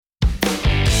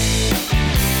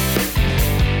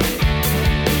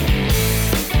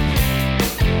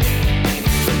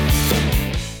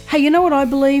Hey, you know what I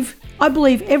believe? I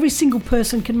believe every single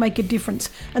person can make a difference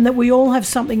and that we all have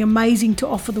something amazing to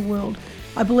offer the world.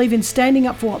 I believe in standing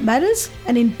up for what matters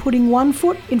and in putting one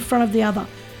foot in front of the other.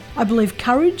 I believe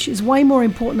courage is way more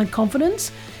important than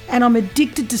confidence, and I'm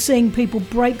addicted to seeing people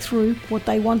break through what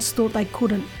they once thought they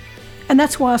couldn't. And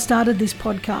that's why I started this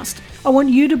podcast. I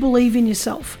want you to believe in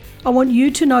yourself. I want you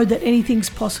to know that anything's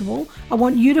possible. I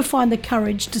want you to find the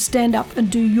courage to stand up and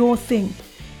do your thing.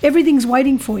 Everything's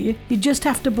waiting for you. You just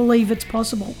have to believe it's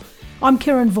possible. I'm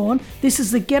Karen Vaughan. This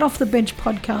is the Get Off the Bench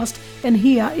podcast, and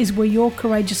here is where your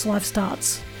courageous life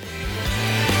starts.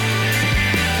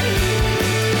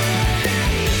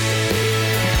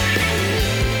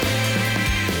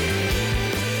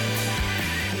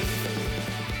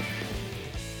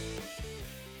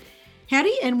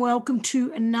 Howdy and welcome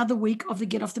to another week of the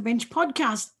Get Off the Bench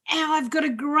podcast. I've got a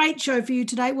great show for you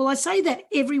today. Well, I say that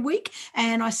every week,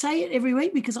 and I say it every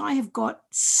week because I have got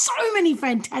so many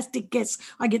fantastic guests.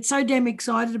 I get so damn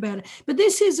excited about it. But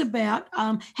this is about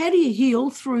how do you heal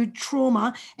through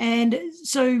trauma. And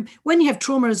so when you have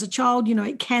trauma as a child, you know,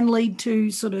 it can lead to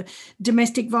sort of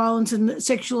domestic violence and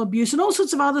sexual abuse and all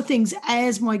sorts of other things,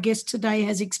 as my guest today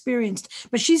has experienced.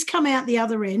 But she's come out the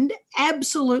other end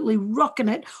absolutely rocking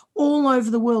it all over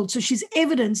the world. So she's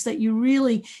evidence that you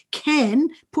really can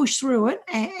push through it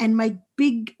and make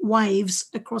big waves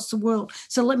across the world.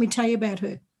 So let me tell you about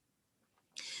her.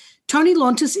 Toni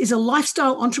Lontis is a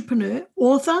lifestyle entrepreneur,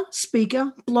 author,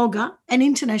 speaker, blogger, and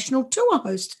international tour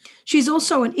host. She's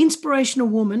also an inspirational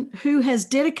woman who has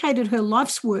dedicated her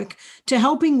life's work to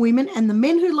helping women and the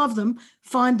men who love them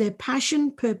find their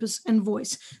passion, purpose, and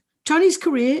voice. Toni's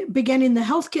career began in the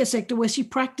healthcare sector where she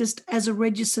practiced as a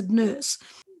registered nurse.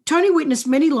 Toni witnessed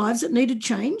many lives that needed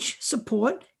change,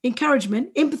 support, encouragement,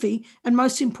 empathy, and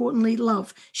most importantly,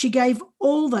 love. She gave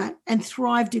all that and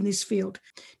thrived in this field.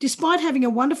 Despite having a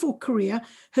wonderful career,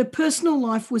 her personal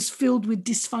life was filled with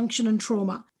dysfunction and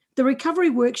trauma. The recovery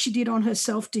work she did on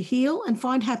herself to heal and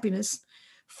find happiness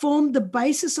formed the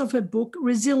basis of her book,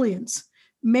 Resilience,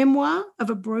 Memoir of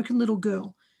a Broken Little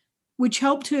Girl, which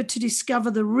helped her to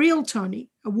discover the real Toni,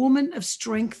 a woman of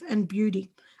strength and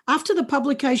beauty. After the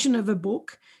publication of her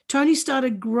book, Toni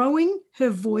started growing her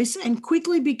voice and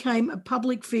quickly became a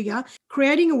public figure,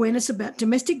 creating awareness about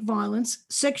domestic violence,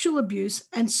 sexual abuse,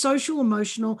 and social,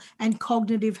 emotional, and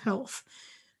cognitive health.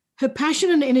 Her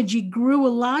passion and energy grew a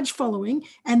large following,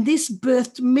 and this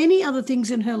birthed many other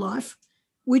things in her life,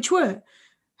 which were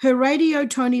her Radio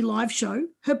Toni live show,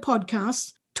 her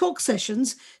podcasts, talk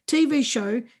sessions, TV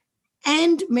show,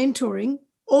 and mentoring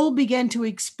all began to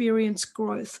experience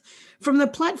growth. From the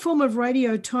platform of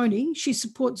Radio Toni, she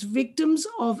supports victims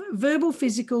of verbal,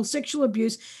 physical, sexual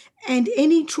abuse, and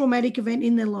any traumatic event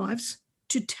in their lives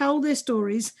to tell their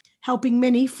stories, helping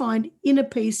many find inner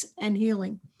peace and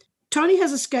healing. Toni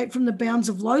has escaped from the bounds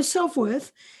of low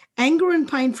self-worth, anger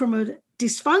and pain from a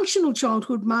dysfunctional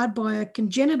childhood marred by a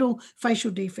congenital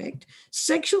facial defect,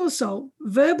 sexual assault,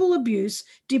 verbal abuse,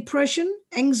 depression,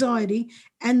 anxiety,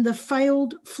 and the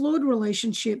failed, flawed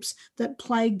relationships that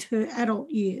plagued her adult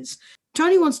years.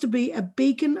 Toni wants to be a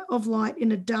beacon of light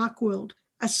in a dark world,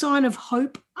 a sign of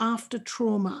hope after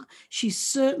trauma. She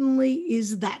certainly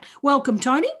is that. Welcome,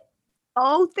 Toni.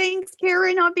 Oh, thanks,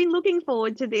 Karen. I've been looking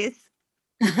forward to this.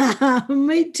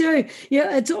 Me too.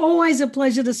 Yeah, it's always a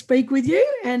pleasure to speak with you,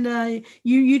 and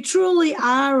you truly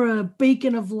are a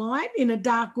beacon of light in a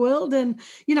dark world. And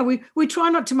you know, we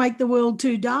try not to make the world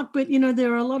too dark, but you know,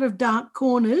 there are a lot of dark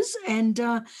corners, and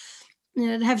you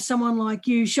know, to have someone like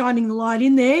you shining the light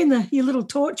in there, in your little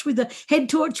torch with the head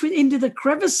torch into the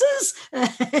crevices,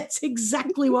 it's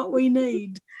exactly what we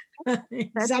need.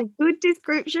 Exactly. That's a good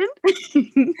description.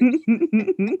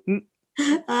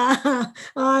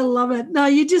 I love it. No,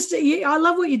 I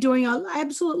love what you're doing. I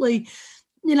absolutely,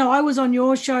 you know, I was on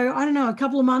your show, I don't know, a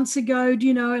couple of months ago,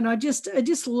 you know, and I just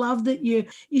love that you're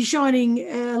shining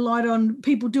a light on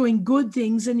people doing good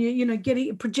things, and you know,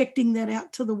 projecting that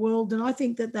out to the world. And I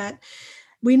think that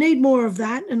we need more of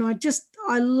that. And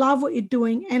I love what you're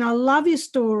doing, and I love your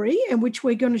story, and which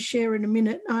we're going to share in a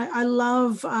minute. I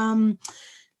love,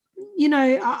 you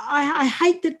know, I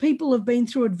hate that people have been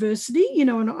through adversity, you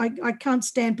know, and I can't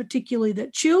stand particularly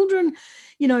that children,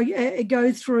 you know,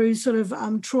 go through sort of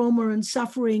trauma and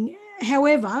suffering.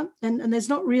 However, and there's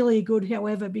not really a good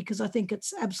however, because I think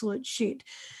it's absolute shit.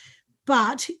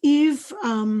 But if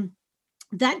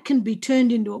that can be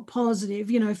turned into a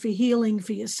positive, you know, for healing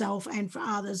for yourself and for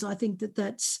others, I think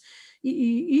that's,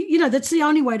 you know, that's the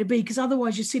only way to be, because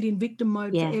otherwise you sit in victim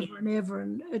mode forever and ever,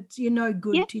 and it's, you're no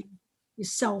good to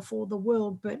yourself or the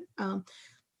world. But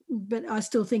I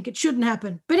still think it shouldn't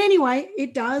happen. But anyway,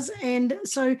 it does. And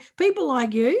so people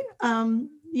like you,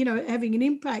 having an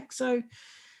impact. So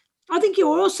I think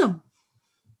you're awesome.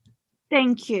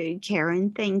 Thank you,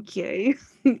 Karen. Thank you.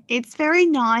 It's very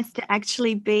nice to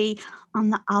actually be on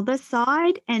the other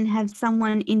side and have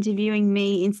someone interviewing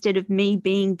me instead of me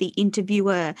being the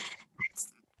interviewer.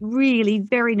 It's really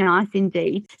very nice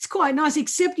indeed. It's quite nice,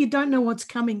 except you don't know what's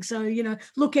coming. So,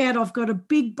 look out. I've got a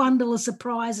big bundle of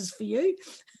surprises for you.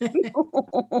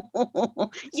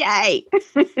 Yay.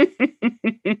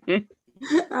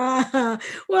 Well,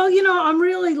 I'm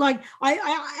really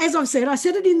I as I've said, I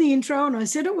said it in the intro and I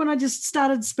said it when I just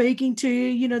started speaking to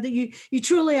you, that you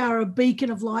truly are a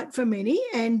beacon of light for many,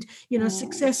 and,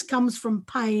 success comes from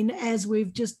pain, as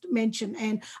we've just mentioned.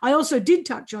 And I also did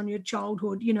touch on your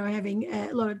childhood, having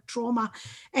a lot of trauma.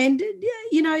 And,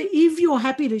 if you're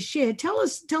happy to share, tell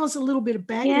us a little bit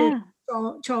about your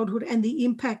childhood and the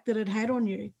impact that it had on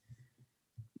you.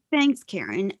 Thanks,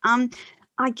 Karen.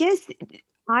 I guess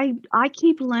I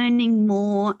keep learning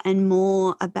more and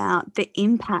more about the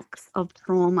impacts of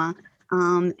trauma.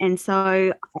 And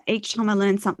so each time I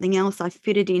learn something else, I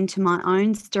fit it into my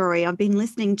own story. I've been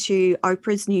listening to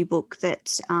Oprah's new book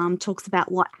that talks about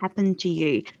what happened to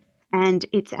you. And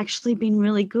it's actually been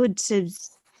really good to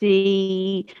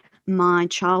see my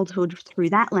childhood through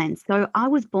that lens. So I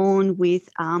was born with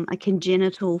a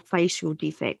congenital facial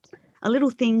defect, a little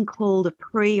thing called a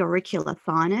preauricular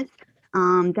sinus.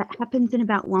 That happens in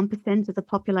about 1% of the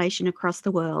population across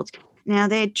the world. Now,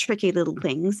 they're tricky little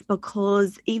things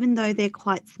because even though they're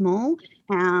quite small,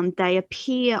 they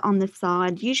appear on the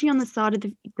side, usually on the side of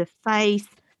the face,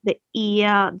 the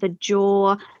ear, the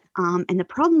jaw. And the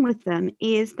problem with them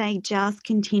is they just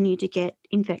continue to get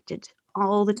infected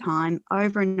all the time,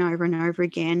 over and over and over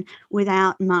again,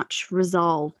 without much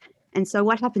resolve. And so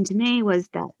what happened to me was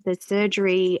that the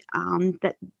surgery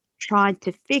that tried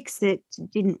to fix it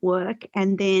didn't work,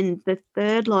 and then the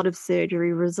third lot of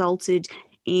surgery resulted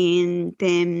in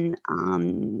them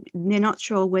they're not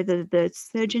sure whether the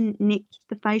surgeon nicked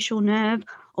the facial nerve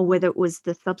or whether it was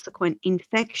the subsequent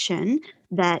infection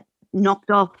that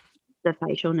knocked off the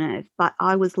facial nerve, but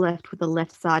I was left with a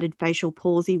left-sided facial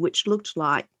palsy, which looked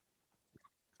like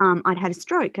I'd had a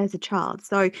stroke as a child.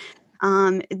 So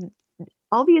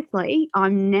obviously,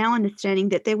 I'm now understanding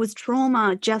that there was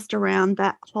trauma just around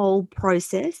that whole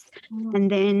process. And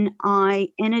then I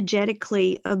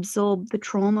energetically absorbed the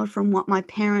trauma from what my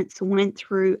parents went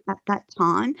through at that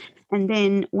time. And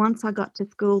then once I got to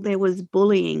school, there was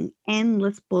bullying,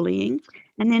 endless bullying.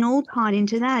 And then all tied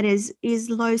into that is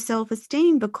low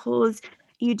self-esteem because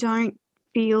you don't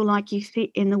feel like you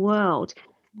fit in the world.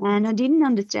 And I didn't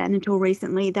understand until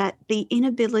recently that the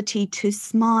inability to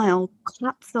smile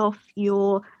cuts off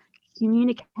your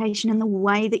communication and the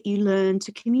way that you learn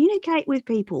to communicate with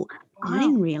people. Wow. I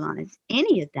didn't realize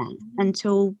any of that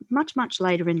until much, much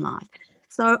later in life.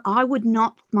 So I would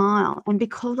not smile. And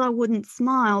because I wouldn't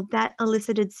smile, that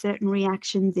elicited certain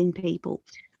reactions in people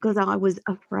because I was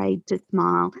afraid to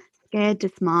smile, scared to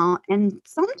smile. And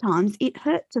sometimes it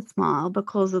hurt to smile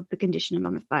because of the condition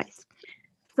of my face.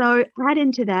 So add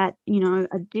into that, a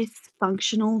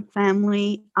dysfunctional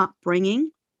family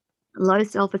upbringing, low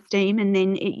self-esteem, and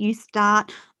then you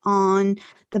start on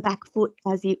the back foot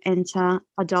as you enter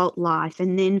adult life.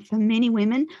 And then for many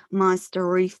women, my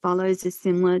story follows a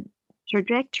similar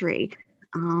trajectory.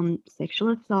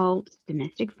 Sexual assault,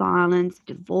 domestic violence,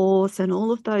 divorce, and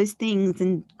all of those things,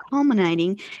 and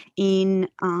culminating in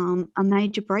a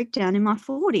major breakdown in my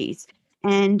 40s.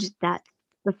 And that's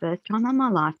the first time in my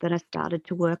life that I started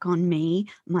to work on me,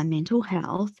 my mental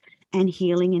health, and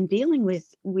healing and dealing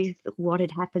with what had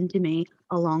happened to me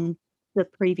along the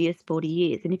previous 40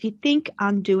 years. And if you think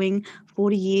undoing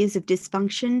 40 years of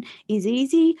dysfunction is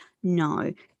easy,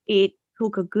 no. It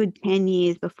took a good 10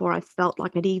 years before I felt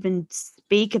like I'd even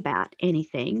speak about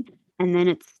anything. And then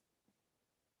it's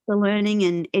the learning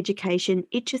and education,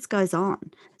 it just goes on.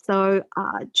 So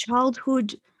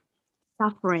childhood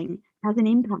suffering has an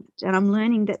impact, and I'm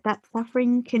learning that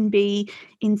suffering can be,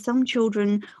 in some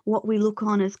children, what we look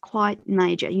on as quite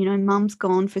major. Mum's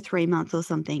gone for 3 months or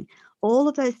something. All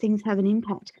of those things have an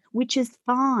impact, which is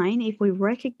fine if we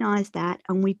recognize that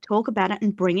and we talk about it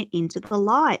and bring it into the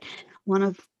light. One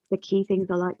of the key things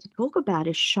I like to talk about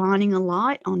is shining a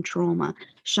light on trauma,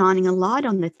 shining a light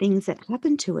on the things that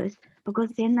happen to us, because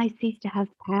then they cease to have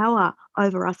power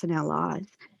over us and our lives.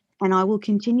 And I will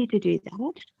continue to do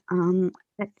that.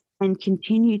 And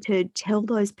continue to tell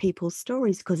those people's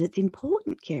stories because it's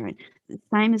important, Karen.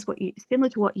 Similar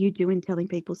to what you do in telling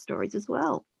people's stories as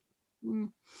well.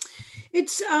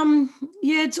 It's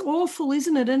it's awful,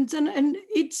 isn't it? And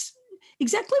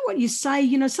exactly what you say.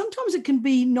 Sometimes it can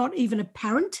be not even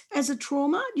apparent as a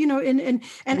trauma, and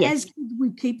Yes. as kids,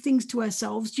 we keep things to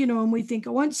ourselves, and we think, I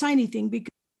won't say anything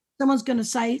because someone's going to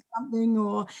say something,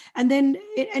 and then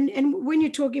and when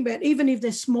you're talking about, even if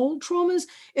they're small traumas,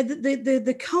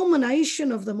 the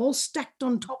culmination of them all stacked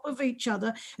on top of each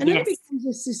other, and then it Yes.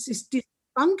 becomes this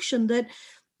dysfunction that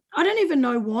I don't even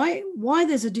know why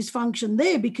there's a dysfunction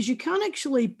there, because you can't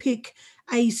actually pick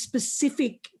a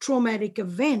specific traumatic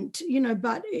event,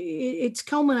 but it's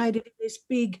culminated in this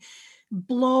big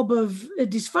blob of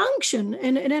dysfunction,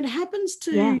 and it happens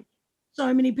Yeah. to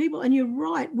so many people. And you're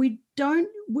right, we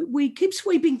keep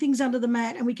sweeping things under the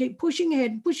mat, and we keep pushing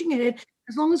ahead.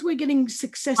 As long as we're getting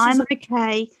successes. I'm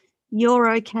okay.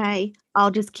 You're okay.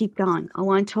 I'll just keep going. I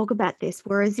won't talk about this.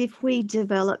 Whereas if we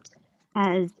developed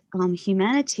as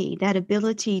humanity that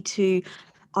ability to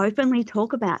openly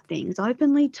talk about things,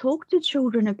 openly talk to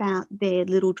children about their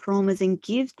little traumas and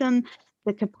give them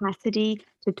the capacity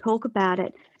to talk about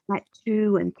it at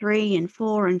 2 and 3 and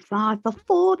 4 and 5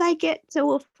 before they get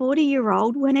to a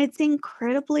 40-year-old, when it's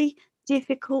incredibly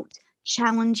difficult,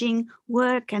 challenging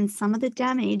work and some of the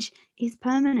damage is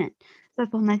permanent. So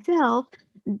for myself,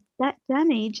 that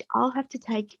damage, I'll have to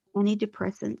take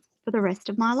antidepressants for the rest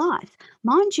of my life.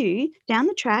 Mind you, down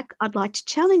the track, I'd like to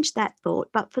challenge that thought,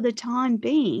 but for the time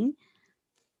being,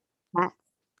 that's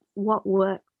what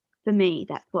works for me.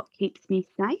 That's what keeps me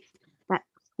safe. That's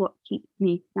what keeps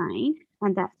me sane,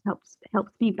 and that helps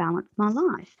me balance my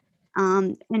life.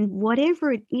 And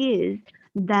whatever it is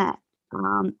that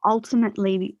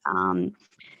ultimately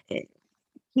it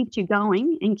keeps you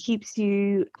going and keeps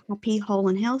you happy, whole,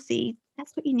 and healthy,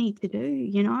 that's what you need to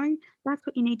do. That's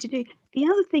what you need to do. The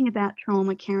other thing about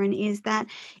trauma, Karen, is that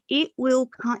it will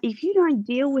come if you don't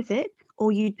deal with it,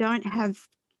 or you don't have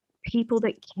people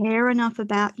that care enough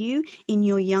about you in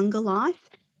your younger life,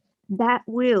 that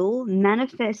will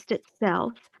manifest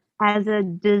itself as a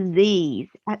disease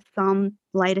at some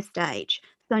later stage.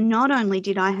 So not only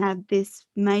did I have this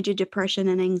major depression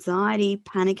and anxiety,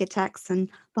 panic attacks, and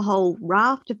the whole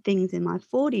raft of things in my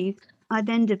 40s, I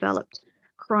then developed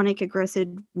chronic aggressive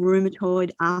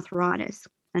rheumatoid arthritis,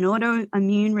 an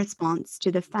autoimmune response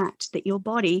to the fact that your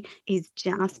body is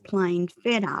just plain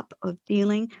fed up of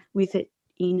dealing with it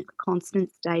in a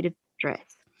constant state of stress.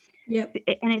 Yep.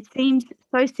 And it seems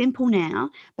so simple now,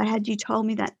 but had you told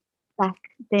me that back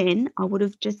then, I would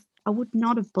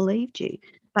not have believed you.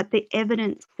 But the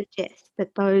evidence suggests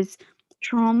that those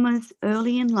traumas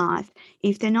early in life,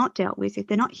 if they're not dealt with, if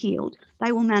they're not healed,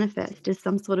 they will manifest as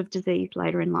some sort of disease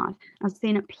later in life. I've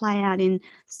seen it play out in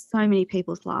so many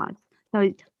people's lives.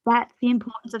 So that's the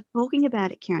importance of talking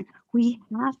about it, Karen. We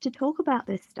have to talk about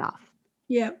this stuff.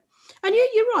 Yeah. And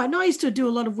you're right. And I used to do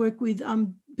a lot of work with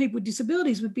people with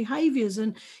disabilities, with behaviors,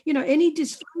 and any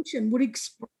dysfunction would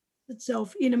express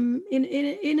itself in an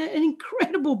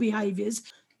incredible behaviors.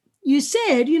 You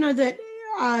said,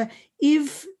 that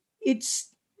if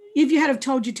it's if you had have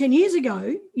told you 10 years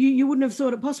ago, you wouldn't have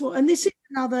thought it possible. And this is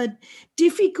another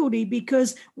difficulty,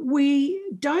 because we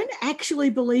don't actually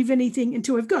believe anything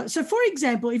until we've got it. So, for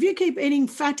example, if you keep eating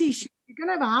fatty shit, you're going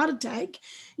to have a heart attack.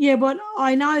 Yeah, but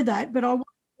I know that, but I won't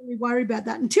really worry about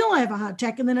that until I have a heart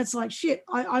attack. And then it's like, shit,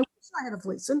 I wish I had a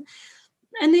Flisson.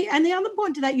 And the other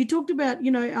point to that, you talked about,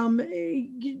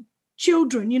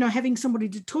 children, having somebody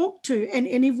to talk to, and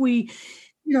if we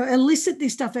elicit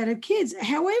this stuff out of kids.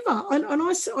 However, and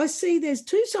I see there's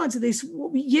two sides of this.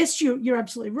 Yes, you're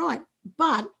absolutely right,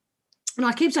 but, and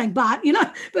I keep saying but,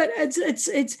 but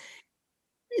it's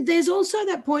there's also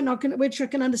that point which I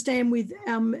can understand with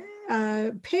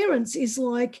parents, is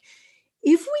like,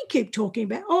 if we keep talking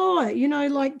about,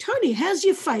 like, Tony, how's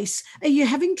your face? Are you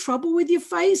having trouble with your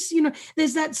face?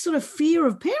 There's that sort of fear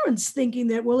of parents thinking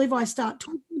that, well, if I start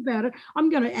talking about it, I'm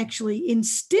going to actually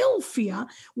instill fear.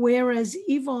 Whereas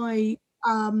if I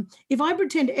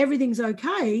pretend everything's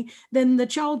okay, then the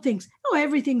child thinks, oh,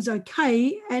 everything's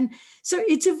okay. And so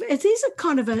it is a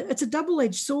kind of it's a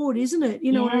double-edged sword, isn't it?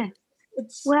 Yeah.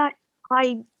 Well,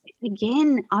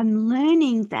 I'm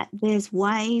learning that there's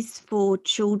ways for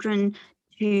children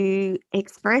to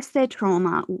express their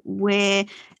trauma where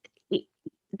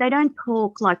they don't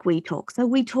talk like we talk. So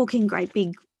we talk in great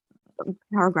big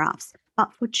paragraphs.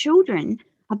 But for children,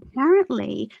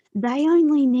 apparently, they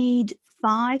only need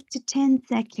 5 to 10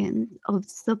 seconds of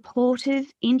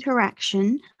supportive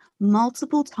interaction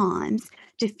multiple times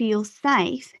to feel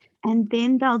safe, and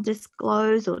then they'll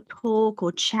disclose or talk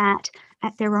or chat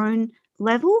at their own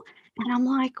level. And I'm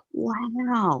like,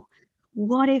 wow,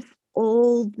 what if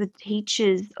all the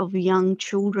teachers of young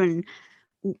children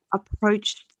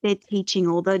approached their teaching,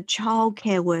 or the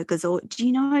childcare workers, or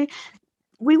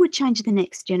we would change the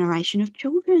next generation of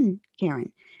children,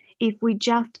 Karen, if we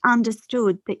just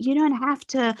understood that you don't have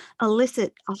to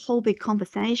elicit a whole big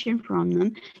conversation from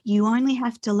them. You only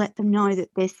have to let them know that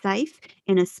they're safe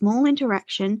in a small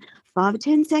interaction, 5 or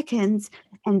 10 seconds,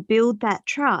 and build that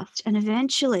trust. And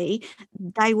eventually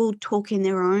they will talk in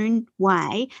their own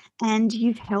way, and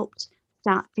you've helped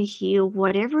start to heal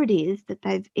whatever it is that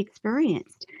they've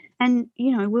experienced. And,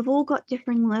 we've all got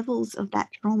different levels of that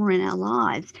trauma in our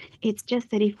lives. It's just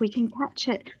that if we can catch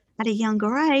it at a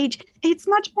younger age, it's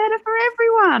much better for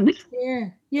everyone.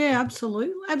 Yeah,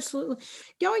 absolutely.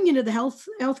 Going into the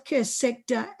healthcare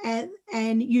sector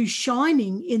and you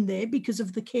shining in there because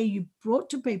of the care you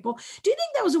brought to people, do you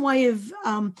think that was a way of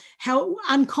how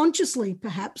unconsciously,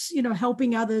 perhaps,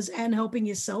 helping others and helping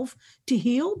yourself to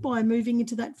heal by moving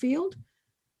into that field?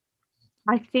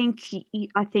 I think,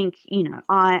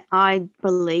 I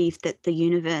believe that the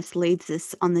universe leads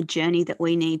us on the journey that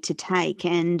we need to take.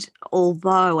 And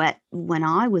although when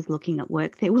I was looking at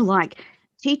work, there were like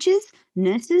teachers,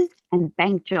 nurses, and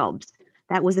bank jobs.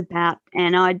 That was about,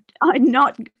 and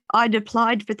I'd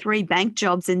applied for 3 bank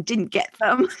jobs and didn't get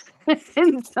them.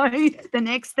 And so the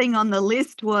next thing on the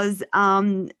list was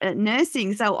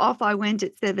nursing. So off I went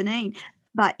at 17.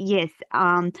 But yes,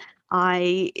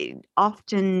 I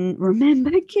often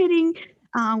remember getting,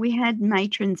 we had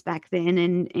matrons back then,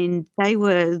 and they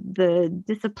were the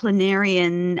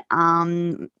disciplinarian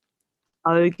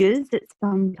ogres that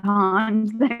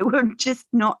sometimes they were just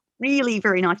not really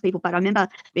very nice people. But I remember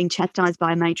being chastised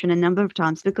by a matron a number of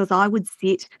times because I would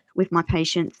sit with my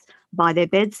patients by their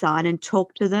bedside and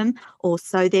talk to them, or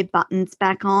sew their buttons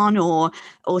back on, or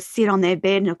sit on their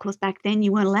bed. And of course, back then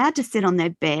you weren't allowed to sit on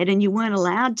their bed, and you weren't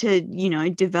allowed to,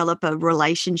 develop a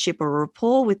relationship or a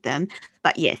rapport with them.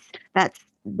 But yes, that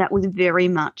was very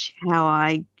much how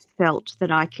I felt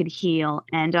that I could heal.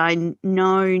 And I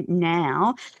know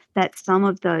now that some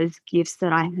of those gifts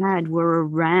that I had were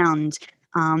around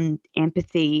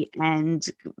empathy and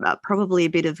probably a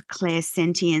bit of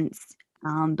clairsentience,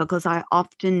 because I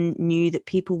often knew that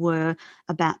people were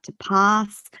about to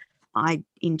pass. I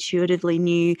intuitively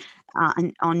knew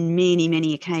on many,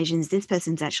 many occasions, this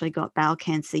person's actually got bowel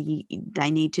cancer.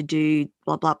 They need to do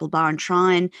blah, blah, blah, blah,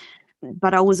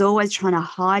 but I was always trying to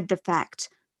hide the fact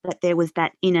that there was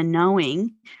that inner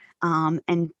knowing,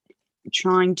 and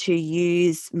trying to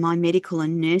use my medical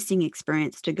and nursing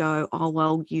experience to go, oh,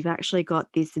 well, you've actually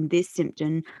got this and this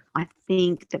symptom. I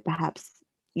think that perhaps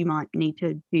you might need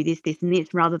to do this, this, and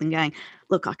this, rather than going,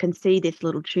 look, I can see this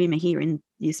little tumor here in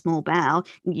your small bowel.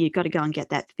 You've got to go and get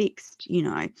that fixed,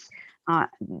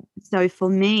 So for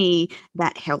me,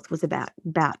 that health was about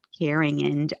caring,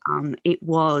 and it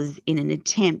was in an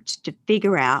attempt to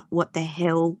figure out what the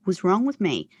hell was wrong with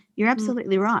me. You're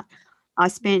absolutely right. I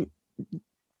spent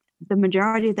the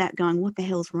majority of that going, what the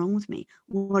hell's wrong with me?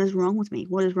 What is wrong with me?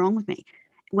 What is wrong with me?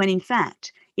 When in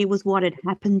fact, it was what had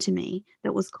happened to me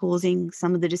that was causing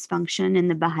some of the dysfunction and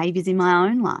the behaviors in my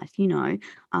own life.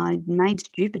 I made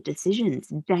stupid decisions,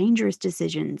 dangerous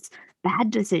decisions,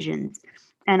 bad decisions,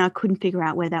 and I couldn't figure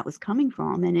out where that was coming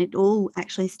from. And it all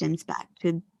actually stems back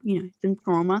to, some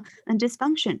trauma and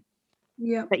dysfunction.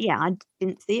 Yeah. But yeah, I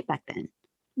didn't see it back then.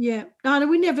 Yeah, no,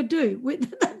 we never do.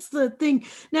 That's the thing.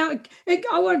 Now,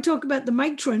 I want to talk about the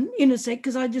matron in a sec,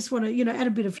 because I just want to, add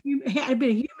a bit of humor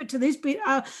to this bit.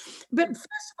 But first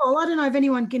of all, I don't know if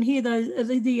anyone can hear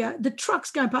the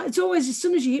trucks going past. It's always, as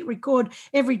soon as you hit record,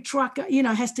 every truck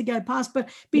has to go past. But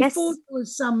before, there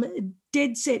was some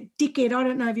dead set dickhead. I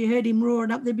don't know if you heard him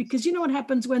roaring up there, because you know what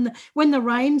happens when the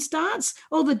rain starts.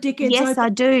 All the dickheads. Yes, I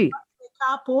do.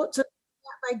 Carports, and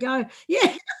out they go.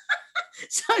 Yeah.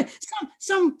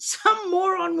 So some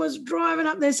moron was driving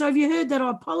up there. So if you heard that, I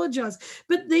apologize.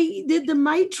 But the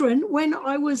matron, when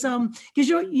I was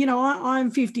because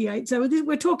I'm 58, so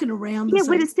we're talking around the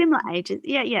same. We're similar ages.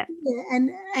 Yeah.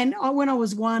 And when I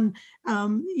was one,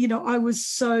 I was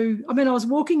so. I mean, I was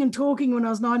walking and talking when I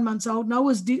was 9 months old, and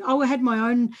I had my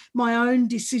own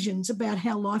decisions about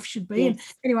how life should be.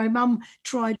 Yes. And anyway, Mum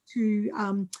tried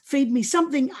to feed me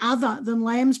something other than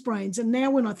lamb's brains, and now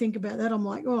when I think about that, I'm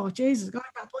like, oh Jesus, I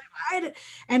can't believe I ate it.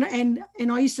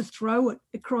 And I used to throw it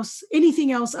across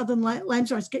anything else other than lamb's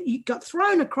brains. It got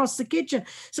thrown across the kitchen.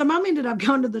 So Mum ended up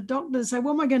going to the doctor to say,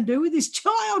 what am I going to do with this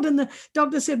child? And the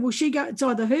doctor said, well, it's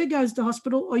either her goes to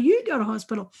hospital or you go to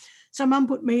hospital. So Mum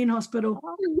put me in hospital.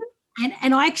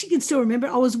 And I actually can still remember,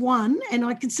 I was one, and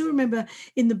I can still remember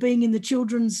being in the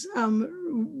children's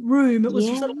room. It was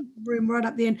sort of a room right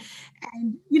up there,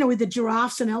 and with the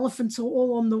giraffes and elephants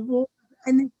all on the wall.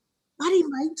 And the bloody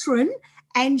matron,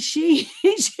 and she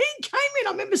came in.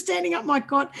 I remember standing up my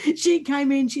cot. She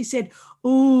came in. She said,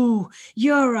 Oh,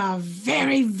 you're a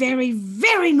very, very,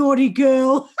 very naughty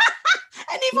girl.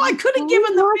 And if I could have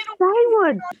given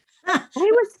the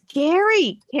They were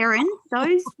scary, Karen.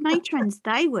 Those matrons,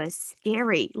 they were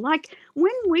scary. Like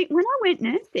when I went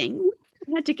nursing,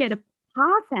 we had to get a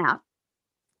pass out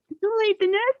to leave the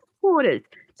nurse quarters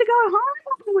to go home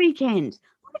on the weekend.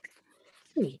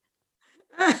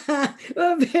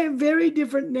 Well, very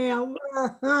different now.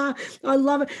 I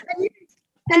love it.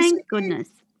 Thank goodness.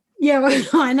 Yeah, well,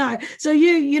 I know. So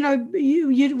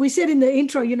we said in the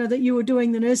intro, that you were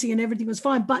doing the nursing and everything was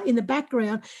fine, but in the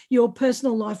background, your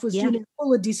personal life was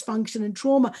full of dysfunction and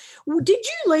trauma. Did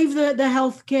you leave the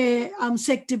healthcare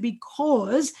sector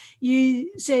because you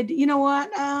said, you know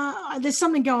what, there's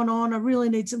something going on, I really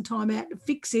need some time out to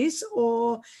fix this,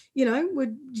 or did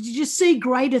you just see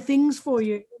greater things for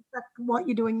you, what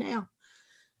you're doing now?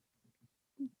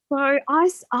 So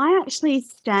I actually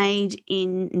stayed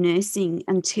in nursing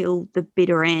until the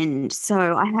bitter end.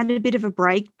 So I had a bit of a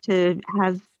break to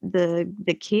have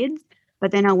the kids,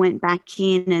 but then I went back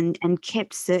in and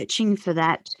kept searching for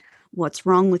that. What's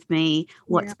wrong with me?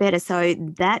 What's better? So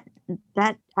that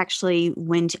actually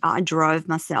I drove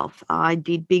myself. I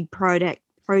did big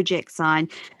projects. I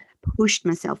pushed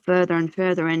myself further and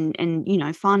further and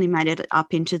finally made it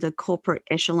up into the corporate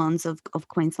echelons of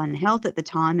Queensland Health at the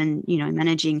time, and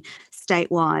managing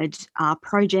statewide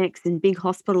projects and big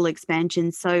hospital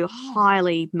expansions. So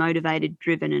highly motivated,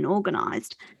 driven and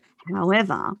organised.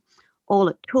 However, all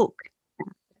it took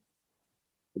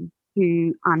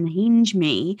to unhinge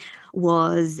me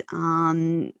was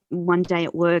one day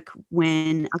at work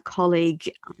when a colleague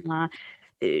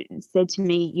said to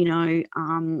me,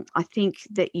 I think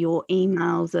that your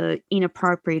emails are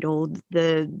inappropriate, or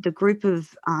the group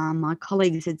of my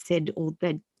colleagues had said, or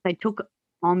they took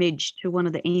homage to one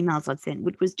of the emails I'd sent,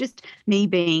 which was just me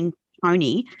being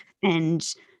Tony and,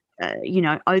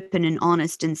 open and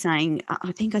honest and saying,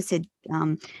 I think I said,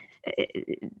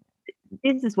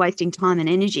 this is wasting time and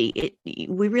energy.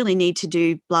 We really need to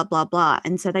do blah, blah, blah.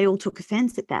 And so they all took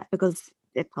offense at that because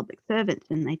they're public servants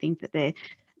and they think that their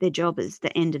job is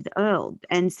the end of the world.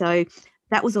 And so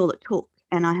that was all it took.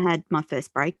 And I had my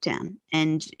first breakdown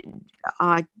and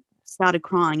I started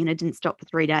crying, and it didn't stop for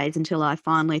 3 days until I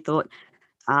finally thought,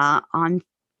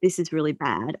 this is really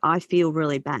bad. I feel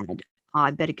really bad.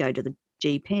 I better go to the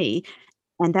GP.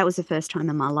 And that was the first time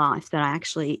in my life that I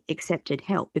actually accepted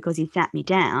help, because he sat me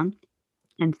down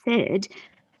and said,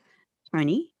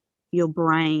 Tony, your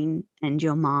brain and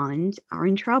your mind are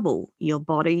in trouble. Your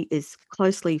body is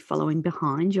closely following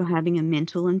behind. You're having a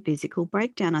mental and physical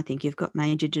breakdown. I think you've got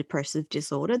major depressive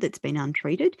disorder that's been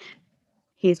untreated.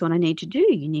 Here's what I need to do.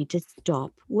 You need to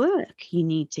stop work. You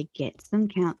need to get some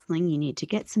counseling. You need to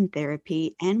get some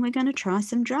therapy, and we're going to try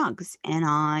some drugs. And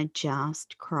I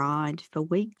just cried for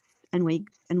weeks and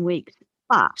weeks and weeks.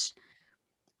 But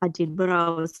I did what I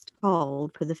was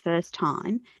told for the first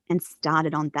time and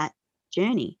started on that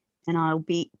journey. And I'll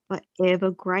be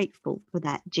forever grateful for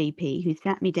that GP who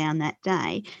sat me down that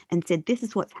day and said, this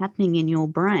is what's happening in your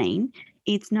brain.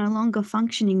 It's no longer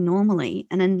functioning normally.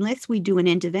 And unless we do an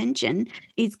intervention,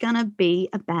 it's going to be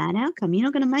a bad outcome. You're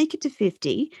not going to make it to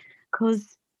 50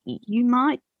 because you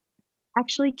might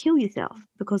actually kill yourself,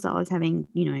 because I was having,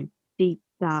 deep,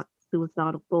 dark,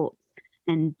 suicidal thoughts,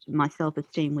 and my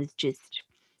self-esteem was just,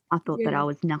 I thought that I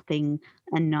was nothing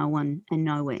and no one and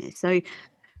nowhere. So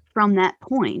from that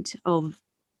point of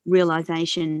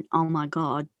realization, oh my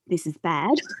God, this is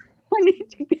bad, I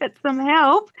need to get some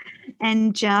help,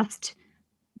 and just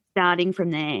starting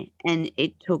from there. And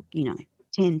it took,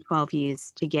 10, 12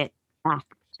 years to get back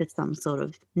to some sort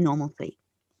of normalcy.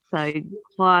 So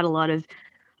quite a lot of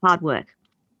hard work.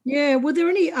 Yeah. Were there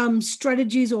any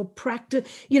strategies or practice,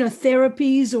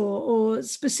 therapies or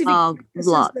specific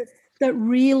that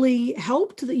really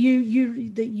helped that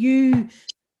you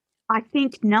I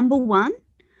think number one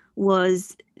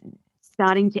was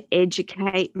starting to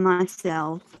educate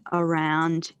myself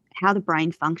around how the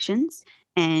brain functions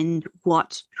and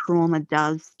what trauma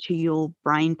does to your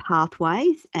brain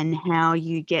pathways, and how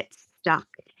you get stuck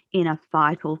in a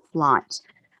fight or flight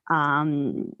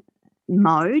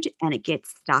mode, and it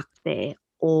gets stuck there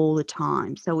all the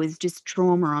time. So it's just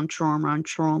trauma on trauma on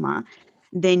trauma.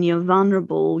 Then you're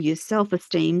vulnerable, your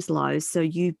self-esteem's low, so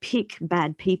you pick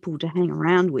bad people to hang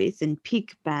around with and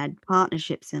pick bad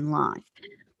partnerships in life.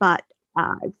 But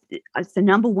so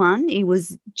number one, it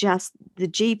was just the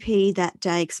GP that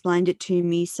day explained it to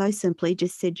me so simply,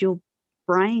 just said, your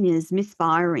brain is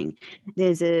misfiring.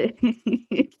 There's a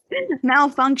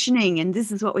malfunctioning, and this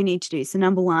is what we need to do. So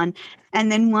number one. And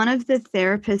then one of the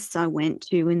therapists I went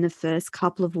to in the first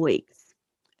couple of weeks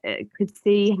could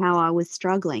see how I was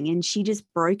struggling, and she just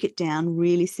broke it down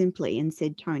really simply and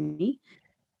said, Tony,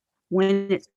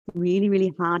 when it's really,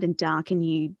 really hard and dark and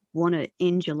you want to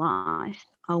end your life,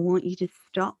 I want you to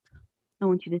stop. I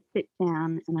want you to sit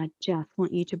down, and I just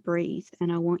want you to breathe.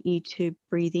 And I want you to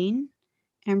breathe in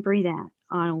and breathe out.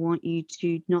 I want you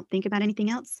to not think about anything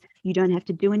else. You don't have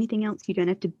to do anything else. You don't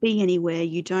have to be anywhere.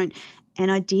 You don't.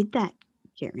 And I did that,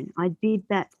 Karen. I did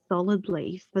that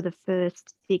solidly for the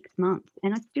first 6 months.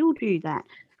 And I still do that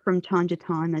from time to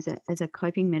time as a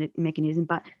coping mechanism.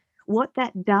 But what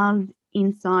that does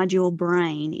inside your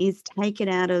brain is take it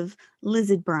out of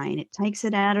lizard brain. It takes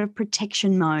it out of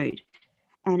protection mode,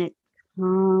 and it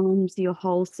calms your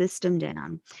whole system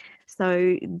down.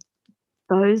 So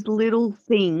those little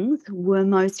things were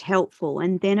most helpful.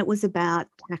 And then it was about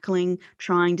tackling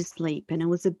trying to sleep, and it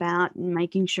was about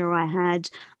making sure I had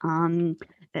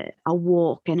a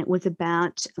walk, and it was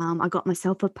about I got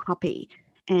myself a puppy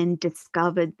and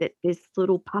discovered that this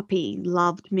little puppy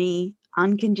loved me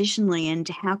unconditionally, and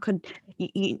how could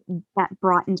that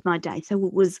brightened my day. So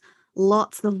it was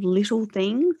lots of little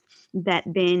things that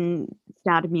then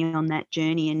started me on that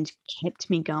journey and kept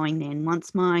me going. Then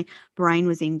once my brain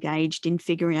was engaged in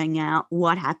figuring out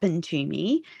what happened to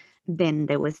me, then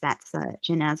there was that search.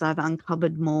 And as I've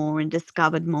uncovered more and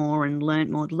discovered more and learned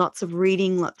more, lots of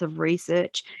reading, lots of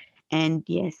research, and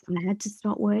yes, I had to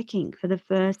stop working for the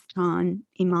first time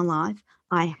in my life.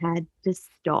 I had to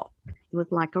stop. It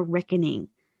was like a reckoning.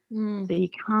 So you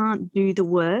can't do the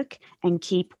work and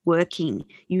keep working.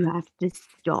 You have to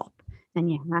stop,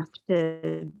 and you have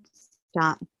to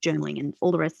start journaling and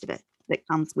all the rest of it that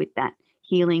comes with that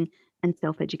healing and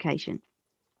self-education.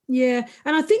 Yeah,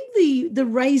 and I think the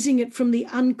raising it from the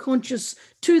unconscious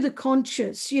to the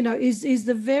conscious, is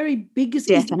the very biggest,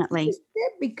 Definitely.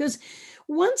 step, because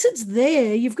once it's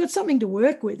there, you've got something to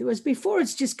work with. Whereas before,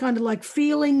 it's just kind of like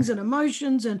feelings and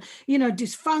emotions and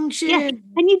dysfunction. Yeah,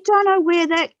 and you don't know where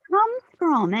that comes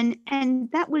from, and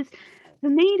that was, for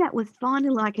me, that was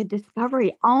finally like a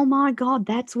discovery. Oh my God,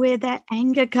 that's where that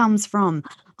anger comes from.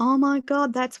 Oh my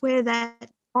God, that's where that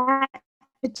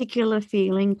particular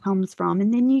feeling comes from.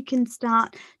 And then you can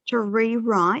start to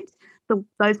rewrite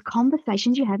those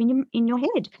conversations you have in your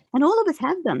head. And all of us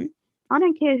have them. I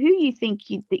don't care who you think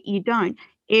that you don't.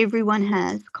 Everyone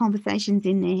has conversations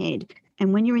in their head.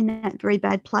 And when you're in that very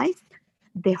bad place,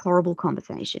 they're horrible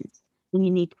conversations. And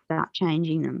you need to start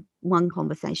changing them one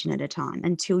conversation at a time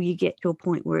until you get to a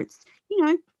point where it's,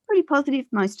 pretty positive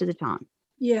most of the time.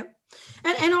 Yeah.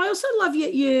 And I also love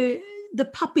the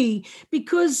puppy,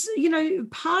 because,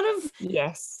 part of,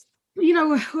 Yes.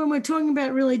 when we're talking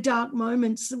about really dark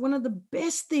moments, one of the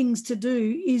best things to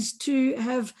do is to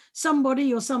have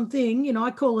somebody or something,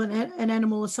 I call it an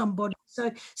animal or somebody. So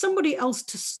somebody else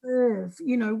to serve,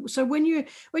 so when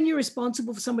you're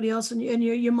responsible for somebody else, and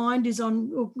your mind is on,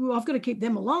 oh, I've got to keep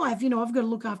them alive, I've got to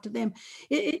look after them.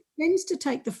 It tends to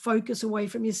take the focus away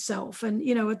from yourself. And,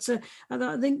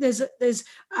 I think there's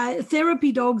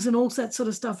therapy dogs and all that sort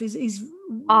of stuff is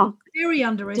very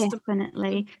underestimated.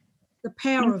 Definitely. The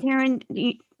power of Karen,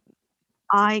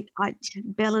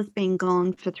 Bella's been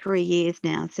gone for 3 years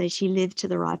now, so she lived to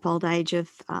the ripe old age of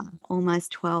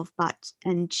almost 12,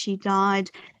 and she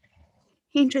died,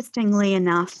 interestingly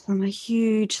enough, from a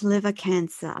huge liver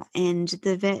cancer. And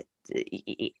the vet,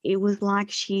 it was like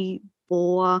she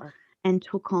bore and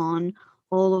took on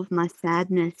all of my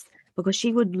sadness, because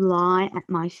she would lie at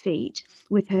my feet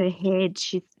with her head.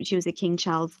 She was a King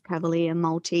Charles Cavalier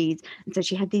Maltese, and so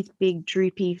she had these big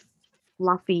droopy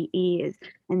fluffy ears,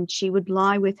 and she would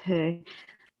lie with her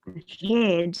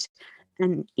head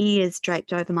and ears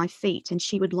draped over my feet, and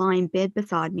she would lie in bed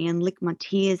beside me and lick my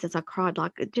tears as I cried,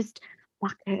 like just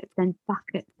buckets and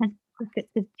buckets and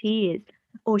buckets of tears.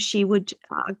 Or she would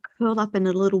curl up in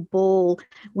a little ball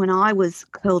when I was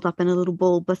curled up in a little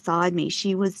ball beside me.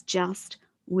 She was just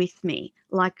with me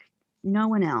like no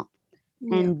one else,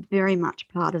 and very much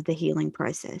part of the healing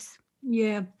process.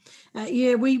 Yeah,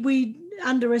 we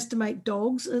underestimate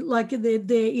dogs, like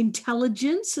their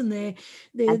intelligence and their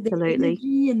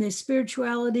energy and their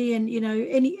spirituality, and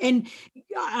and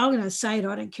I'm going to say it.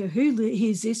 I don't care who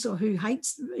hears this or who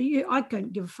hates. I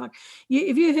don't give a fuck.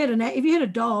 If you had a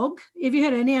dog, if you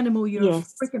had any animal, you're a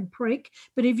freaking prick.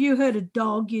 But if you hurt a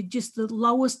dog, you're just the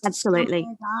lowest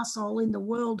asshole in the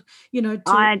world.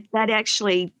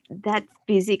 That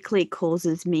physically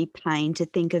causes me pain to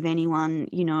think of anyone.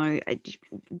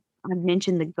 I've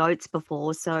mentioned the goats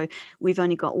before, so we've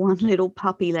only got one little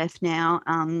puppy left now,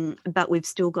 but we've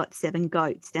still got 7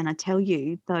 goats. And I tell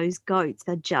you, those goats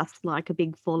are just like a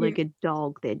big four-legged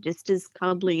dog. They're just as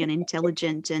cuddly and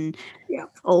intelligent and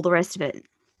all the rest of it.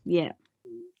 Yeah.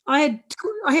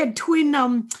 I had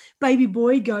twin baby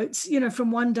boy goats,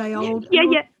 from one day old.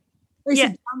 Yeah. They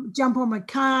used to jump on my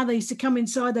car. They used to come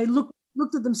inside. They looked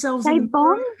at themselves They in the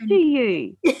mirror. bond to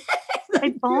you. They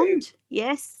do. bond.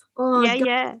 Yes. Oh,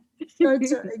 Yeah.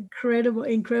 goats are incredible.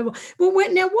 Well,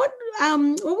 what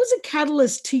was a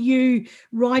catalyst to you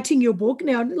writing your book?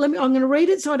 Now, I'm going to read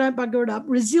it so I don't bugger it up.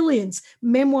 Resilience,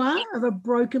 Memoir of a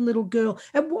Broken Little Girl.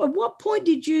 At what point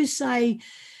did you say,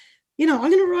 I'm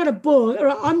going to write a book, or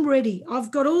I'm ready.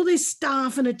 I've got all this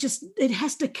stuff, and it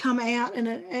has to come out. And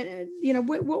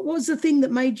what was the thing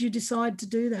that made you decide to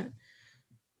do that?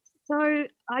 So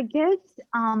I guess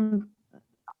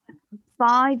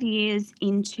 5 years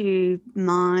into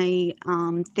my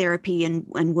therapy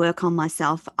and work on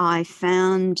myself, I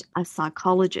found a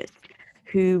psychologist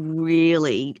who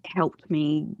really helped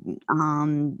me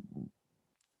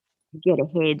get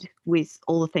ahead with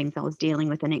all the things I was dealing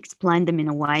with and explained them in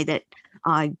a way that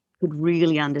I could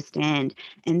really understand.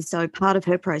 And so part of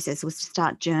her process was to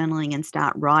start journaling and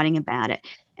start writing about it.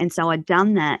 And so I'd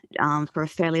done that for a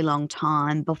fairly long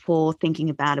time before thinking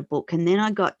about a book. And then I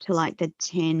got to like the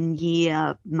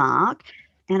 10-year mark,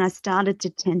 and I started to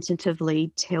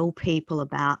tentatively tell people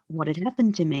about what had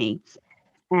happened to me.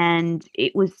 And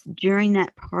it was during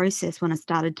that process when I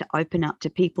started to open up to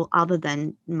people other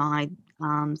than my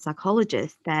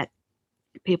psychologist that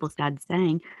people started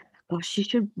saying, gosh, you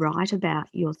should write about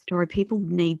your story. People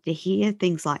need to hear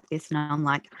things like this. And I'm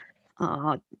like,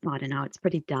 oh, I don't know, it's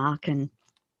pretty dark and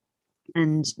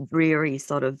dreary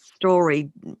sort of story,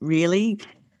 really.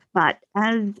 But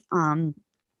as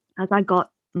I got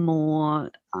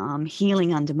more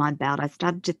healing under my belt, I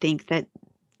started to think that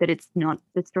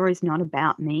the story's not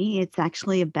about me. It's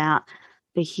actually about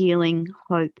the healing,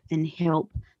 hope, and help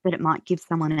that it might give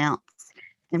someone else.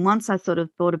 And once I sort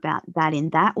of thought about that in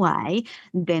that way,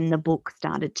 then the book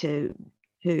started to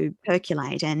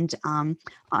percolate. And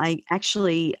I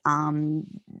actually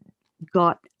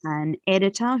got an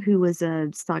editor who was a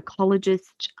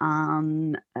psychologist,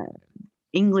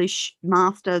 English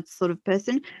master sort of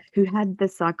person who had the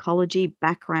psychology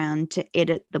background to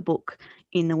edit the book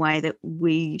in the way that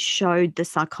we showed the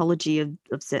psychology of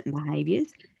certain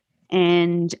behaviours.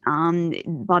 And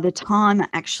by the time I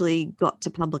actually got to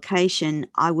publication,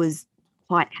 I was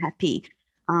quite happy.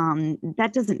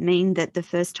 That doesn't mean that the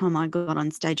first time I got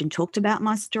on stage and talked about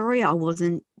my story, I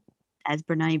wasn't, as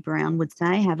Brene Brown would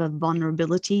say, have a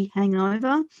vulnerability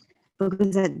hangover,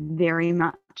 because that very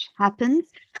much happens.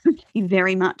 You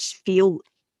very much feel,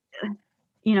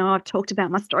 I've talked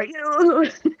about my story.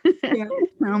 Yeah.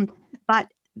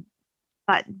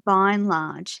 But by and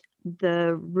large,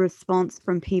 the response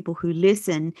from people who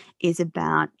listen is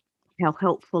about how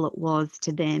helpful it was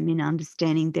to them in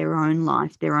understanding their own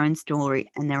life, their own story,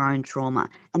 and their own trauma.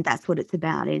 And that's what it's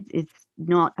about. It's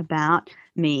not about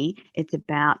me. It's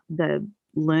about the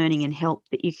learning and help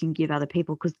that you can give other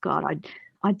people. Because, God,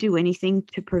 I'd do anything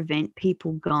to prevent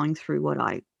people going through what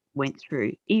I went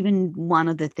through. Even one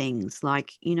of the things,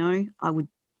 like, I would,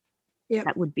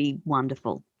 that would be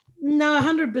wonderful. No,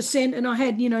 100%. And I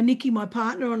had, Nikki, my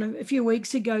partner, on a few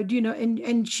weeks ago,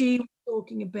 and she was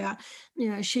talking about,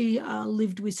 she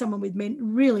lived with someone with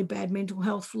really bad mental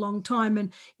health for a long time.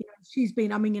 And, she's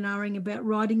been umming and ahhing about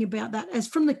writing about that as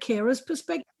from the carer's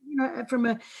perspective,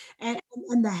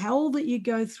 and the hell that you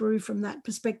go through from that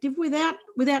perspective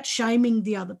without shaming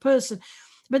the other person.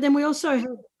 But then we also had,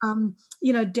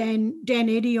 Dan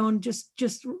Eddy on just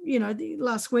the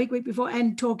last week before,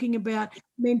 and talking about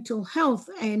mental health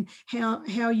and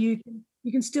how you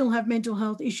can still have mental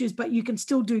health issues, but you can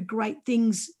still do great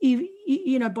things, by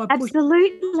pushing.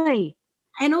 Absolutely.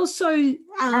 And also,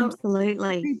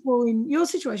 absolutely, people in your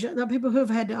situation, the people who have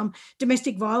had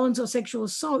domestic violence or sexual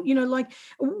assault,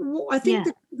 I think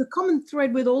the common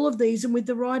thread with all of these, and with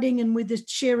the writing and with the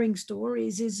sharing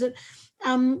stories, is that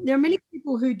there are many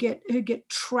people who get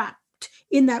trapped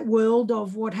in that world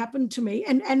of what happened to me,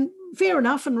 and fair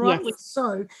enough, and rightly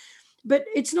so. But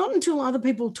it's not until other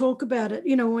people talk about it,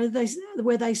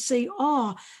 where they see,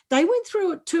 oh, they went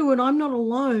through it too, and I'm not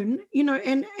alone,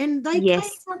 and they came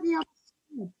out the other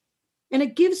side. And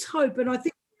it gives hope. And I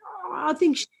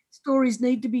think stories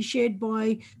need to be shared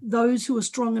by those who are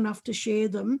strong enough to share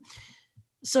them,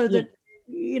 so that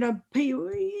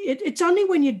it's only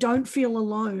when you don't feel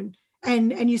alone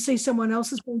and you see someone else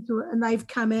has been through it and they've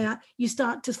come out, you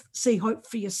start to see hope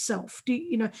for yourself.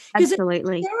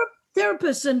 Absolutely.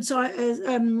 Therapists and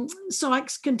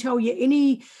psychs can tell you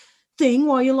anything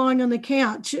while you're lying on the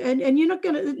couch, and you're not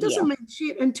going to, it doesn't mean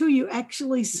shit until you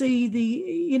actually see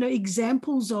the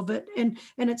examples of it, and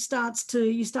you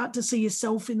start to see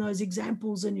yourself in those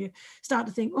examples, and you start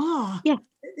to think,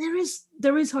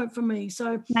 there is hope for me.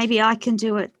 So maybe I can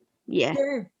do it. Yeah.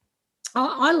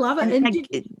 I love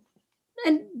it.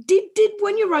 And did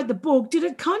when you wrote the book, did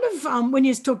it kind of when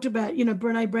you talked about,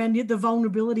 Brene Brown, the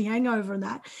vulnerability hangover and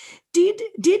that, did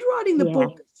writing the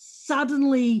book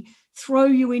suddenly throw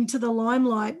you into the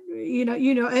limelight,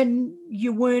 and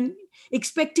you weren't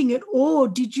expecting it, or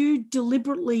did you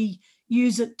deliberately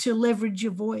use it to leverage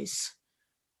your voice,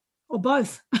 or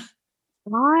both?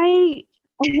 I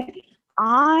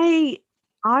I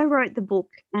I wrote the book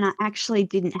and I actually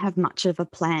didn't have much of a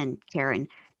plan, Karen.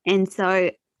 And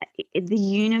so the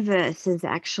universe has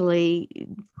actually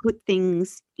put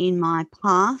things in my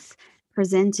path,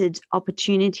 presented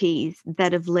opportunities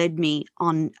that have led me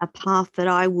on a path that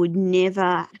I would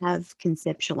never have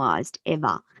conceptualized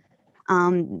ever.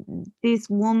 This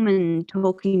woman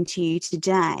talking to you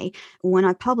today, when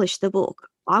I published the book,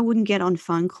 I wouldn't get on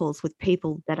phone calls with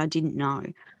people that I didn't know.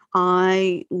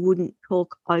 I wouldn't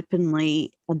talk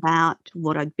openly about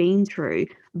what I'd been through,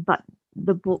 but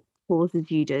the book causes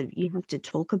you have to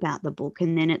talk about the book.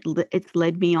 And then it's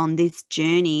led me on this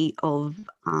journey of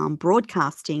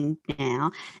broadcasting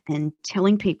now and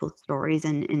telling people stories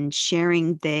and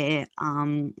sharing their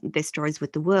stories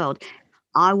with the world.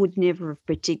 I would never have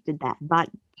predicted that, but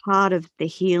part of the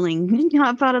healing,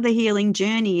 part of the healing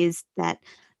journey is that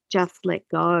just let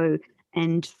go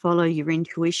and follow your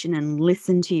intuition and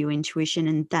listen to your intuition.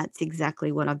 And that's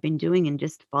exactly what I've been doing and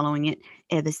just following it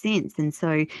ever since. And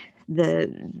so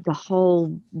the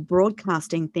whole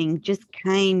broadcasting thing just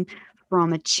came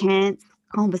from a chance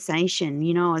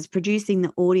conversation. I was producing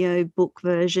the audio book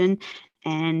version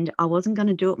and I wasn't going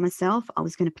to do it myself. I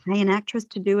was going to pay an actress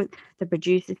to do it. The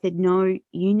producer said, no,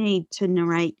 you need to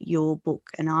narrate your book.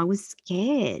 And I was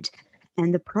scared.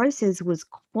 And the process was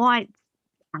quite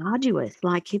arduous.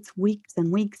 Like it's weeks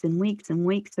and weeks and weeks and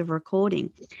weeks of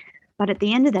recording. But at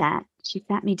the end of that, she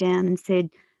sat me down and said,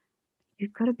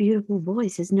 you've got a beautiful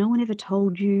voice. Has no one ever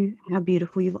told you how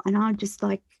beautiful you are? And I'm just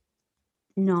like,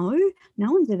 no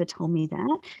one's ever told me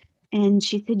that. And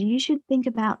she said, you should think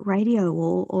about radio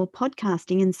or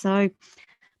podcasting. And so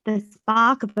the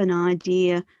spark of an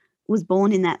idea was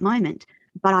born in that moment,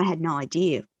 but I had no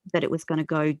idea that it was going to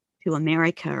go to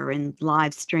America and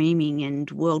live streaming and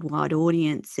worldwide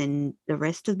audience and the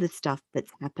rest of the stuff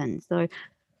that's happened. So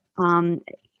I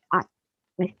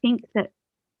think that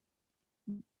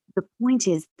the point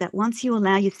is that once you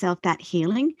allow yourself that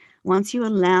healing, once you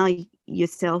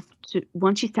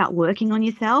start working on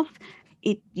yourself,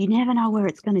 you never know where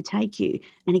it's going to take you.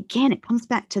 And again, it comes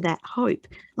back to that hope.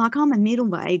 Like I'm a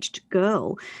middle-aged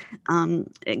gal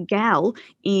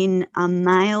in a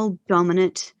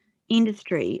male-dominant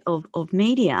industry of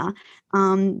media,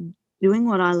 doing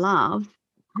what I love,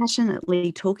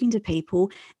 passionately talking to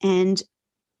people, and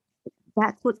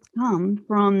that's what's come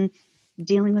from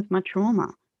dealing with my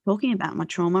trauma, talking about my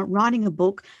trauma, writing a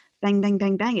book, bang, bang,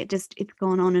 bang, bang. It's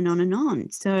gone on and on and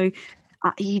on. So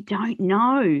you don't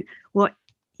know what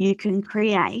you can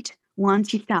create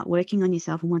once you start working on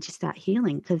yourself and once you start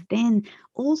healing, because then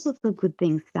all sorts of good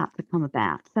things start to come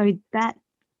about. So that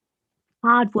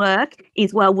hard work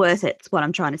is well worth it. It's what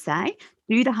I'm trying to say.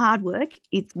 Do the hard work.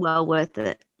 It's well worth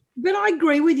it. But I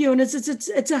agree with you. And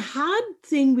it's a hard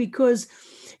thing because,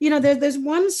 there's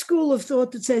one school of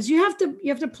thought that says you have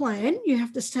to plan, you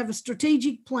have to have a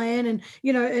strategic plan, and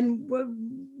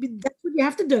that's what you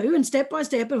have to do, and step by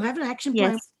step, and have an action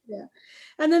plan. Yes. Yeah.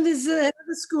 And then there's another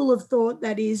school of thought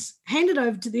that is hand it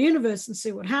over to the universe and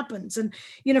see what happens. And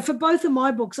for both of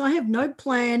my books, I have no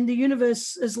plan. The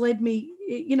universe has led me.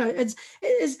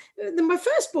 My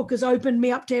first book has opened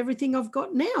me up to everything I've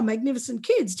got now. Magnificent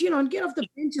Kids, and Get Off the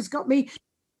Bench has got me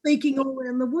speaking all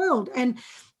around the world. And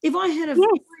if I had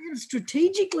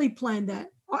strategically planned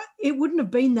that, it wouldn't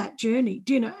have been that journey,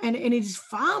 and it is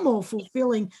far more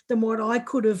fulfilling than what I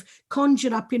could have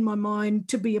conjured up in my mind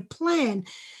to be a plan.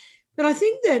 But I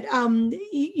think that,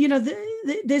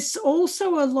 there's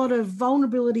also a lot of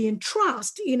vulnerability and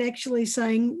trust in actually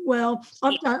saying, well,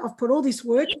 I've put all this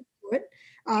work into it.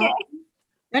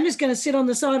 I'm just going to sit on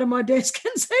the side of my desk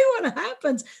and see what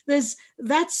happens. That's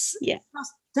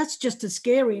just as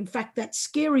scary. In fact, that's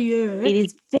scarier. It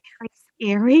is very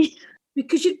scary.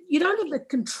 Because you don't have the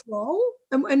control,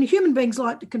 and human beings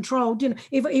like to control.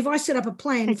 If I set up a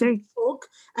plan for the book,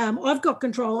 I've got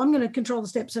control. I'm going to control the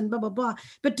steps and blah blah blah.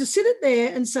 But to sit it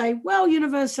there and say, "Well,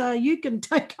 universe, you can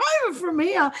take over from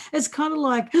here," it's kind of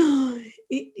like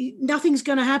nothing's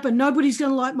going to happen. Nobody's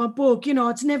going to like my book.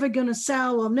 It's never going to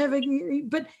sell. I'm never.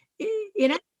 But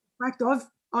in fact,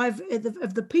 I've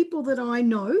of the people that I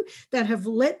know that have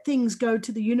let things go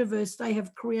to the universe, they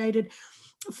have created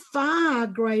far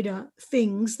greater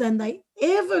things than they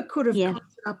ever could have Yeah.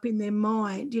 conjured up in their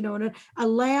mind, and it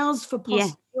allows for Yeah.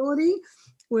 possibility.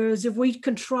 Whereas if we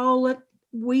control it,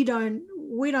 we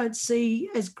don't see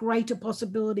as great a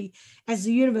possibility as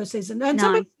the universe is. And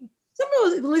some No. people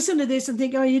listen to this and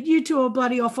think, oh, you two are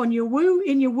bloody off on your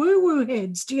woo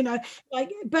heads,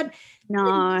 but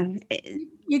No.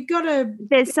 you got to.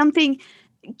 There's something,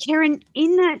 Karen,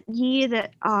 in that year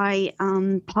that I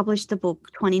published the book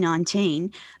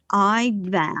 2019, I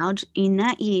vowed in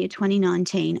that year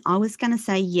 2019 I was going to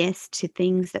say yes to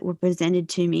things that were presented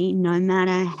to me, no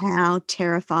matter how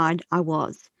terrified I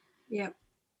was. Yeah.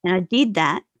 And I did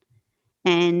that.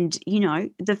 And,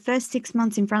 the first 6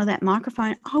 months in front of that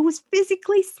microphone, I was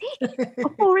physically sick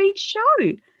before each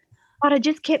show. But I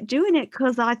just kept doing it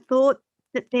because I thought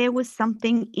that there was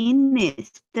something in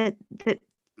this, that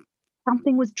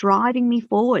something was driving me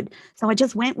forward. So I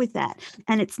just went with that.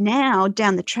 And it's now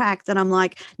down the track that I'm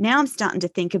like, now I'm starting to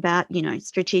think about,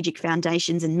 strategic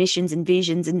foundations and missions and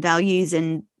visions and values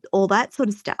and all that sort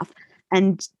of stuff,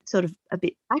 and sort of a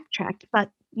bit backtracked.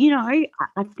 But, I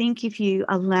think if you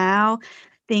allow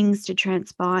things to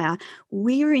transpire,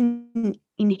 we're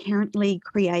inherently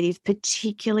creative,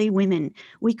 particularly women.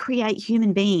 We create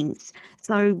human beings.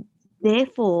 So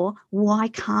therefore, why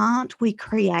can't we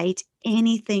create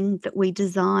anything that we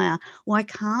desire? Why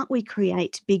can't we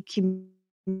create big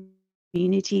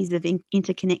communities of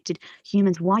interconnected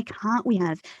humans? Why can't we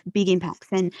have big impacts?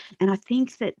 And I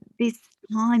think that this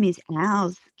time is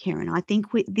ours, Karen. I think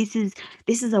this is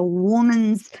a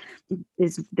woman's.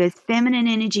 There's feminine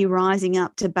energy rising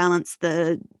up to balance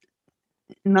the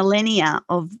millennia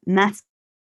of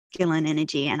masculine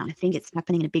energy, and I think it's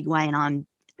happening in a big way, and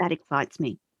that excites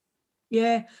me.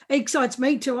 Yeah, it excites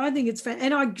me too. I think it's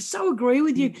and I so agree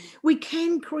with you. We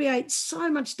can create so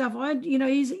much stuff.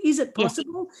 Is it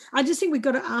possible? Yeah. I just think we've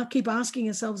got to keep asking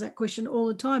ourselves that question all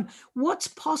the time. What's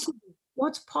possible?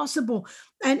 What's possible?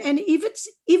 And if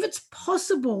it's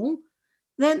possible,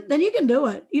 then you can do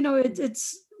it.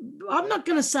 It's. I'm not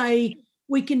going to say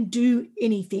we can do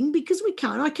anything, because we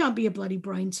can't. I can't be a bloody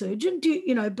brain surgeon,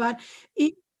 but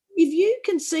if you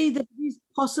can see that it is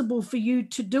possible for you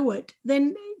to do it,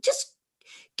 then just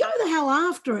go the hell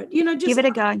after it. Just give it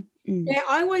a go. Yeah,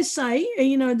 I always say,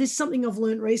 this is something I've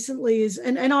learned recently is,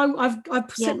 and I've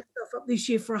set myself up this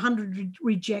year for 100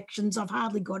 rejections. I've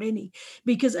hardly got any,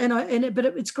 because but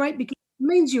it's great because it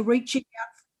means you're reaching out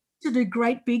to do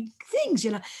great big things.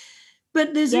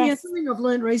 But there's something I've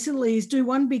learned recently is do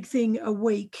one big thing a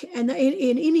week, and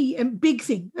in any big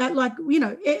thing, like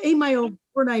email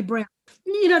Brene Brown,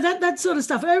 that sort of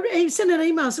stuff. Send an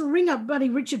email, so ring up buddy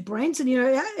Richard Branson.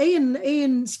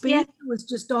 Ian Spears was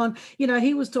just on.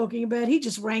 He was talking about, he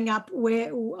just rang up where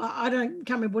can't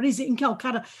remember what is it in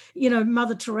Calcutta.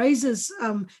 Mother Teresa's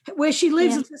where she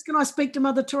lives, and says, "Can I speak to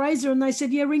Mother Teresa?" And they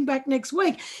said, "Yeah, ring back next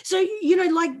week." So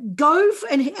go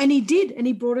and he did, and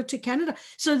he brought it to Canada.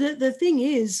 So the thing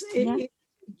is,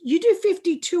 you do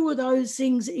 52 of those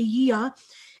things a year.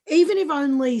 Even if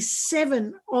only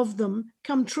 7 of them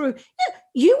come true,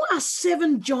 you are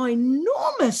 7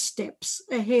 ginormous steps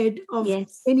ahead of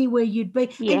anywhere you'd be.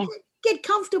 And get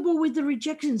comfortable with the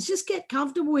rejections. Just get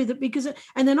comfortable with it, because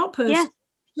and they're not personal.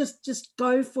 Just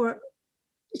go for it.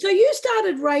 So you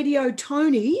started Radio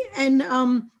Tony, and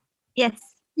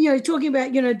talking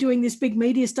about doing this big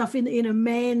media stuff in a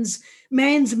man's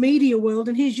media world,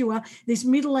 and here's you are, this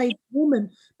middle-aged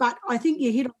woman, but I think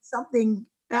you hit on something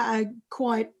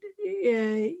quite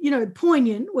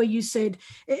poignant, where you said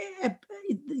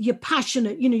you're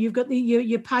passionate. You've got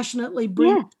you're passionately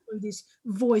bringing through this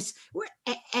voice,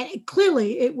 and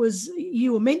clearly it was,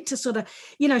 you were meant to sort of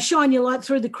shine your light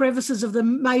through the crevices of the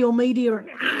male media, and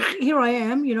here I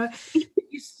am.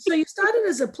 So you started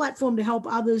as a platform to help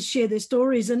others share their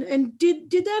stories, and did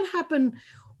that happen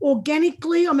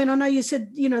organically? I mean, I know you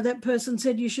said that person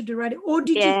said you should do radio, or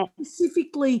did you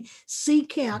specifically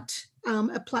seek out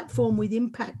a platform with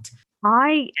impact?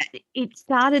 It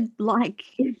started like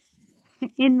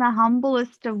in the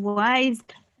humblest of ways.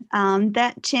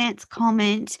 That chance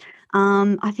comment,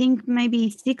 I think maybe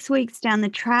 6 weeks down the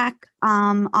track,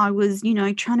 I was,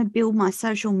 trying to build my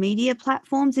social media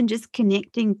platforms and just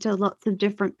connecting to lots of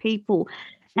different people,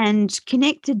 and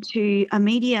connected to a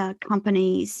media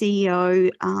company CEO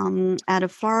out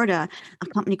of Florida, a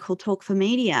company called Talk for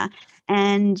Media,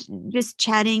 and just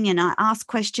chatting, and I asked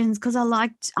questions because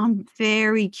I'm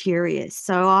very curious.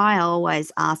 So I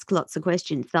always ask lots of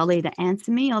questions. They'll either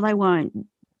answer me or they won't.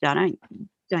 I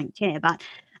don't care. But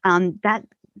that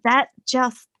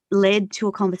just led to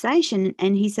a conversation,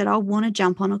 and he said, "I want to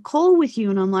jump on a call with you."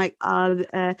 And I'm like,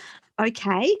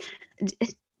 okay.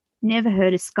 never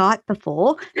heard of Skype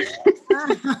before.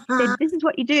 Said, this is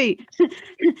what you do.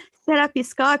 Set up your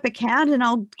Skype account and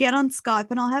I'll get on Skype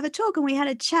and I'll have a talk. And we had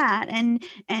a chat, and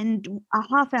a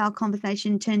half-hour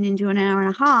conversation turned into an hour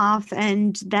and a half,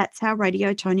 and that's how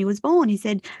Radio Tony was born. He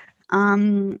said,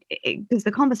 because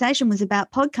the conversation was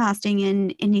about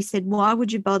podcasting, and he said, why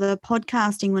would you bother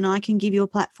podcasting when I can give you a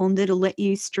platform that'll let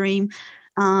you stream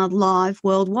live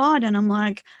worldwide? And I'm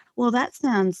like, well, that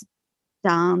sounds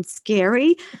darn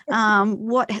scary.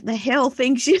 What the hell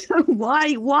thinks you?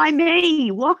 Why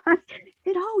me? Why? He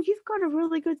said, oh, you've got a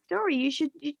really good story. You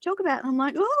should talk about it. I'm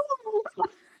like, oh.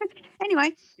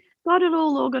 Anyway, got it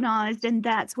all organized, and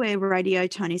that's where Radio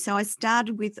Tony. So I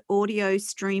started with audio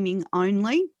streaming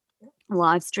only,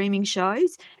 live streaming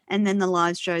shows, and then the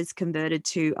live shows converted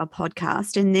to a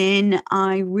podcast. And then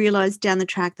I realized down the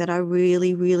track that I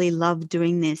really, really loved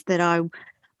doing this, that I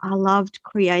loved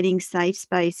creating safe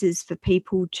spaces for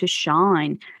people to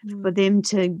shine, for them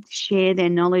to share their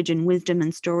knowledge and wisdom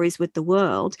and stories with the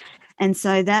world. And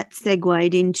so that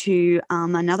segued into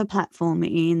another platform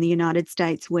in the United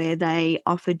States where they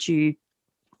offered you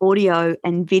audio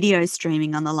and video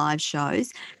streaming on the live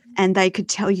shows, and they could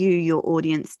tell you your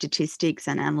audience statistics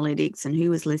and analytics and who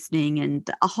was listening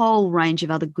and a whole range of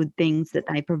other good things that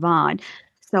they provide.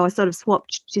 So I sort of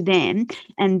swapped to them,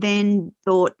 and then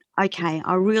thought, okay,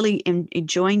 I really am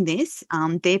enjoying this.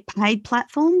 They're paid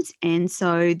platforms. And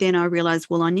so then I realized,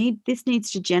 well, this needs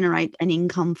to generate an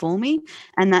income for me.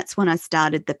 And that's when I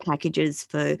started the packages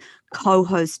for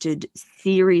co-hosted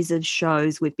series of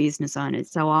shows with business owners.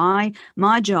 So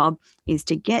my job is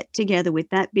to get together with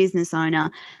that business owner,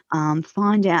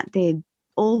 find out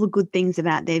all the good things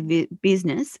about their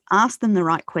business, ask them the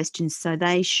right questions so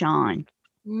they shine.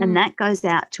 And that goes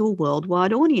out to a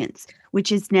worldwide audience,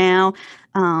 which is now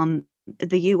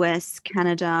the US,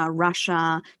 Canada,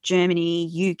 Russia,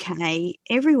 Germany, UK,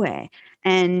 everywhere.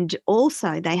 And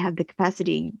also they have the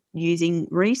capacity using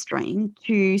Restream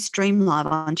to stream live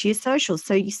onto your socials.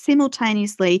 So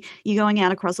you're going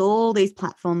out across all these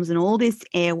platforms and all these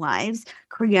airwaves,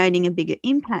 creating a bigger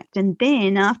impact. And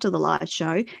then after the live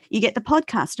show, you get the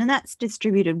podcast, and that's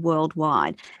distributed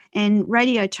worldwide. And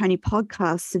Radio Tony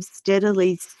podcasts have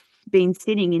steadily been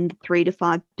sitting in 3 to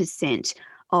 5%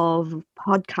 of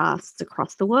podcasts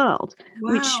across the world,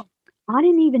 which I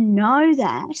didn't even know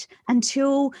that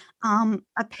until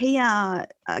a PR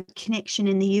connection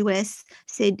in the US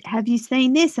said, have you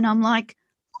seen this? And I'm like,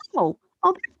 oh,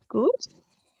 that's good.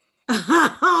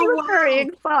 I was very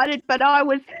excited, but I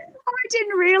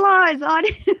didn't realize. I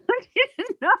didn't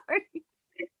know.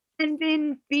 And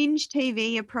then Binge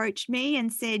TV approached me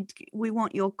and said, we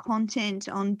want your content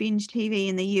on Binge TV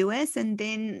in the US. And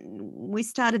then we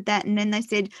started that. And then they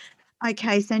said,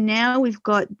 okay, so now we've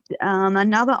got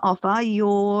another offer.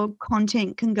 Your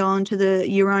content can go onto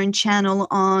your own channel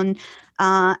on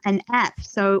an app.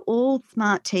 So all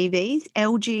smart TVs,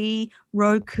 LG,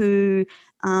 Roku,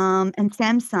 and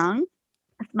Samsung,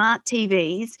 smart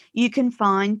TVs, you can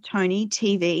find Tony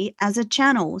TV as a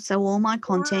channel. So all my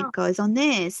content goes on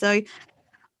there. So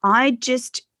I'm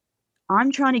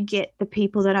trying to get the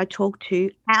people that I talk to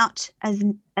out as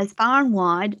far and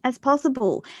wide as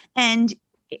possible. And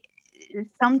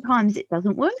sometimes it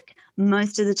doesn't work.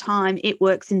 Most of the time it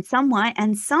works in some way,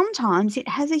 and sometimes it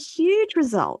has a huge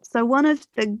result. So one of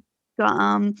the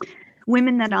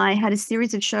women that I had a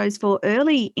series of shows for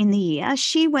early in the year,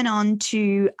 she went on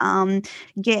to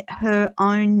get her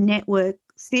own network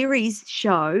series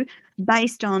show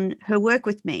based on her work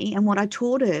with me and what I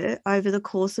taught her over the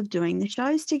course of doing the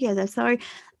shows together. So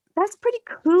that's pretty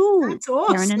cool. That's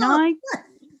awesome. Karen and I.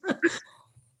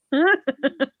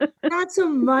 That's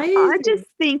amazing.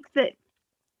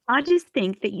 I just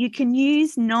think that you can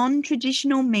use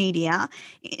non-traditional media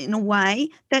in a way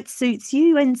that suits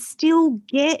you and still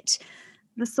get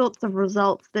the sorts of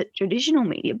results that traditional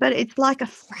media, but it's like a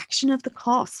fraction of the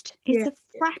cost. It's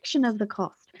a fraction of the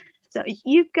cost. So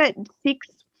you've got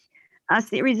a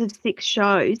series of 6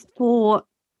 shows for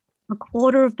a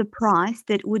quarter of the price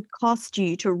that it would cost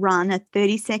you to run a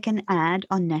 30-second ad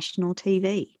on national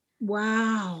TV.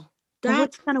 Wow.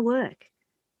 What's going to work?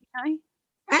 You know?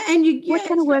 And what's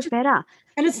going to work better?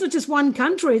 And it's not just one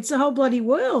country, it's the whole bloody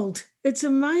world. It's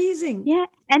amazing. Yeah.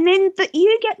 And then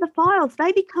you get the files.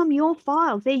 They become your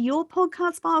files. They're your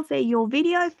podcast files. They're your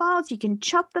video files. You can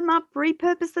chop them up,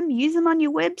 repurpose them, use them on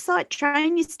your website,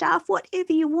 train your staff,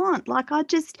 whatever you want. Like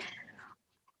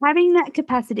having that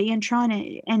capacity and trying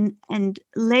to and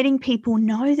letting people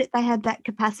know that they have that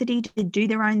capacity to do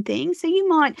their own thing. So you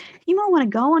might want to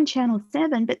go on Channel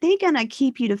 7, but they're going to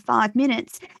keep you to 5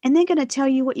 minutes and they're going to tell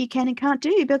you what you can and can't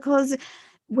do, because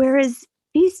whereas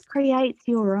this creates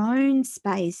your own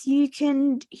space. You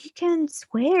can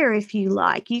swear if you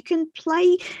like. You can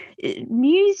play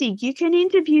music. You can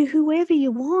interview whoever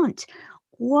you want.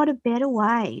 What a better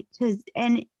way to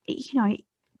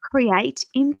create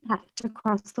impact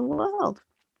across the world.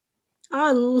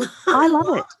 I love, I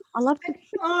love it. I love it.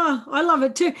 Oh, I love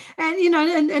it too. And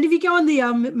and if you go on the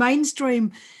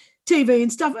mainstream TV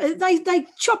and stuff, they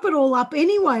chop it all up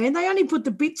anyway, and they only put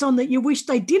the bits on that you wish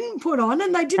they didn't put on,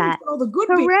 and they didn't put all the good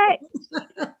correct.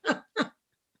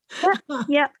 bits.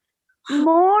 Yep.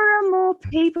 More and more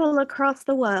people across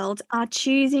the world are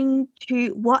choosing to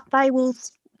what they will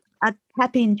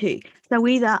tap into. So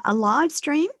either a live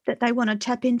stream that they want to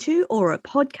tap into, or a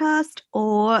podcast,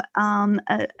 or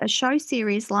a show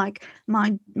series like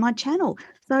my channel.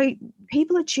 So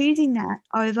people are choosing that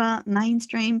over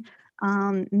mainstream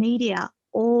media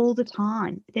all the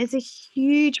time. There's a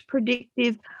huge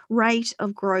predictive rate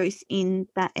of growth in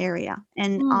that area,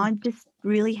 and I'm just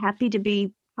really happy to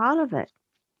be part of it.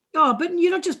 Oh, but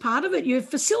you're not just part of it, you're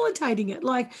facilitating it.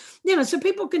 Like, so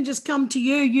people can just come to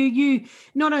you. You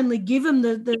not only give them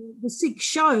the 6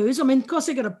 shows, I mean, of course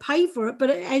they've got to pay for it, but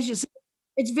as you said,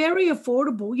 it's very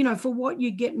affordable, for what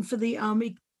you're getting for the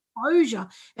exposure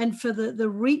and for the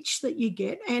reach that you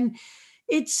get. And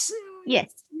it's, yes,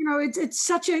 it's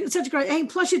such a great, and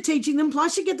plus you're teaching them,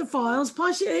 plus you get the files,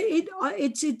 plus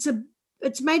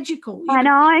it's magical. And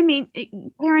I mean,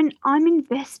 Karen, I'm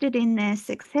invested in their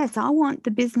success. I want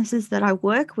the businesses that I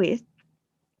work with,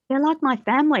 they're like my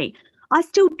family. I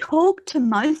still talk to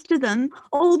most of them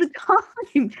all the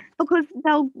time because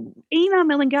they'll email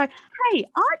me and go, hey,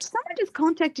 someone just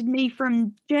contacted me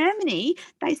from Germany.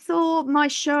 They saw my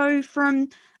show from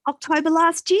October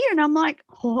last year. And I'm like,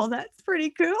 oh, that's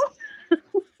pretty cool.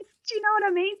 Do you know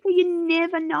what I mean? So you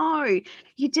never know.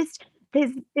 You just,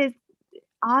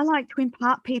 I like to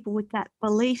impart people with that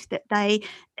belief that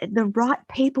the right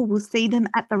people will see them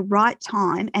at the right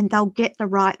time and they'll get the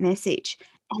right message.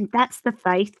 And that's the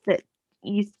faith that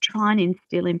you try and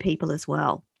instill in people as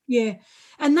well. Yeah.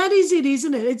 And that is it,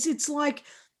 isn't it? It's like,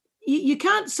 you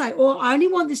can't say, oh, I only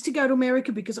want this to go to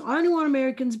America because I only want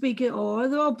American speaker,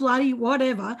 or bloody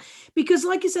whatever. Because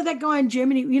like you said, that guy in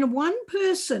Germany, one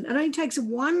person, it only takes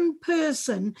one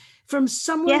person from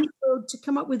somewhere in the world to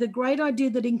come up with a great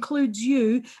idea that includes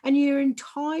you, and your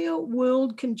entire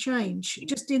world can change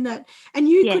just in that. And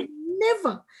you could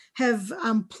never have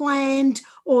planned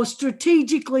or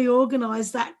strategically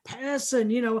organized that person,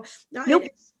 Nope.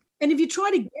 And if you try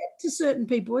to get to certain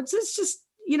people, it's just,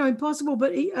 impossible.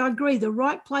 But I agree, the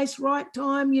right place, right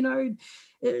time,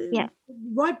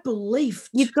 right belief.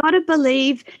 You've got to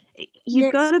believe.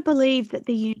 You've got to believe that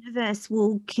the universe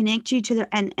will connect you to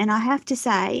and I have to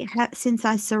say, since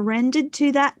I surrendered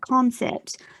to that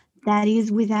concept, that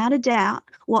is without a doubt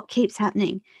what keeps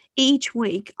happening. Each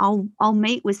week I'll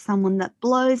meet with someone that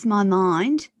blows my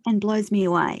mind and blows me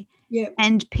away. Yeah.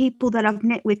 And people that I've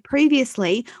met with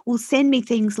previously will send me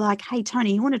things like, hey,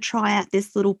 Tony, you want to try out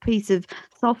this little piece of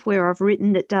software I've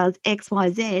written that does X, Y,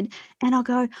 Z? And I'll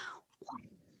go,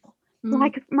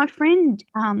 like my friend,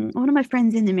 one of my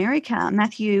friends in America,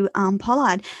 Matthew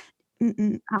Pollard,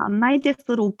 made this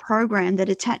little program that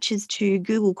attaches to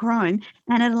Google Chrome,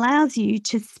 and it allows you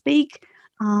to speak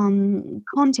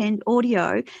content,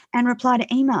 audio, and reply to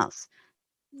emails.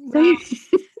 Wow.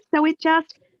 So it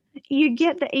just, you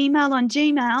get the email on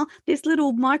Gmail, this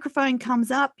little microphone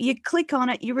comes up, you click on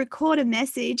it, you record a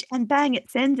message, and bang, it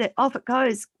sends it, off it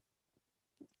goes.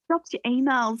 Stops your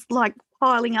emails like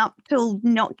piling up till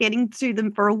not getting to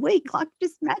them for a week, like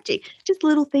just magic. Just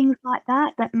little things like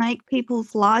that make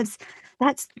people's lives,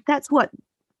 that's what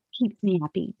keeps me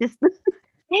happy. Just,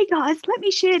 hey guys, let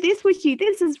me share this with you.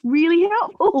 This is really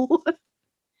helpful.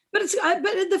 But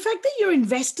but the fact that you're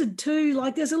invested too,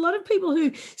 like there's a lot of people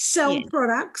who sell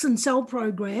products and sell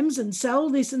programs and sell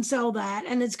this and sell that,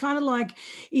 and it's kind of like,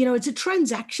 it's a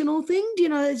transactional thing.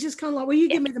 It's just kind of like, well, you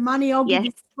give me the money, I'll give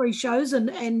you 3 shows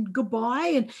and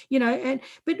goodbye, and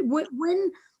but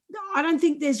when I don't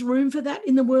think there's room for that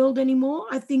in the world anymore.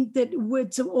 I think that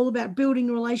it's all about building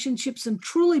relationships and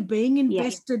truly being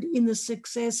invested in the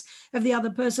success of the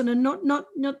other person, and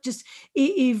not just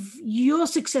if you're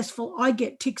successful, I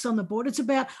get ticks on the board. It's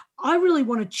about, I really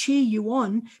want to cheer you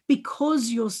on because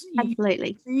you're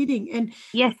absolutely succeeding. And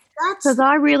yes, because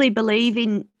I really believe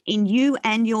in in you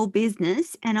and your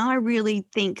business. And I really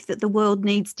think that the world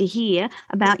needs to hear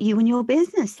about you and your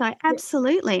business. So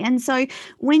absolutely. And so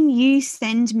when you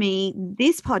send me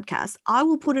this podcast, I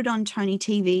will put it on Tony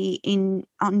TV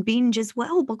on Binge as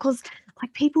well, because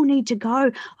like people need to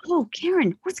go, oh,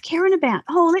 Karen, what's Karen about?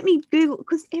 Oh, let me Google,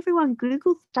 because everyone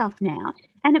Googles stuff now,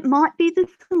 and it might be the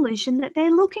solution that they're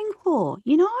looking for,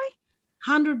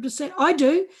 100%. I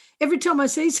do. Every time I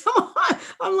see someone,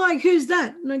 I'm like, who's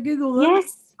that? And I Google them.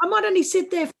 Yes. I might only sit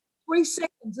there for 3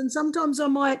 seconds, and sometimes I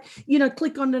might,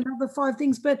 click on another 5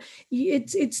 things. But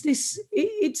it's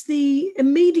the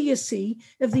immediacy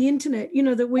of the internet,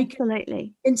 that we can,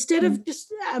 Absolutely. instead of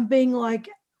just being like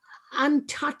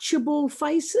untouchable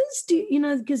faces,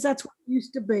 because that's what it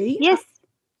used to be. Yes.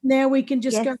 Now we can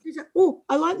just Yes. go, oh,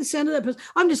 I like the sound of that person.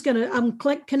 I'm just going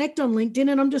to connect on LinkedIn,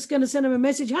 and I'm just going to send them a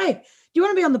message. Hey, do you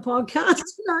want to be on the podcast?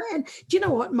 And do you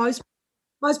know what? Most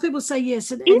people say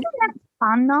yes. Isn't that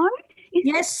fun though?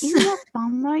 Yes. Isn't that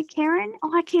fun though, Karen?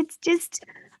 Like, it's just,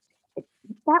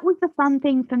 that was the fun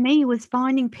thing for me, was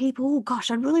finding people. Oh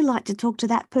gosh, I'd really like to talk to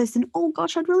that person. Oh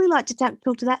gosh, I'd really like to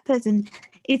talk to that person.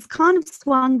 It's kind of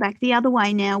swung back the other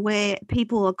way now, where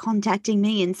people are contacting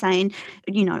me and saying,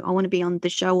 I want to be on the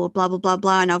show, or blah, blah, blah,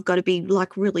 blah. And I've got to be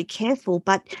like really careful.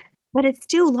 But it's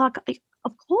still like,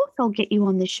 of course I'll get you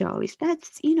on the show if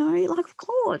that's, like, of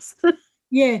course.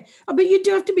 Yeah. But you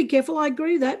do have to be careful. I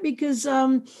agree with that, because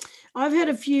I've had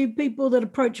a few people that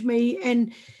approach me,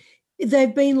 and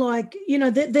they've been like,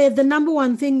 they're the number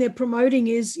one thing they're promoting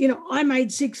is, I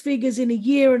made 6 figures in a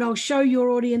year, and I'll show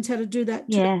your audience how to do that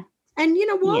too. Yeah. And,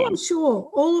 while Yeah. I'm sure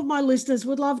all of my listeners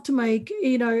would love to make,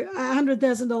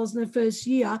 $100,000 in their first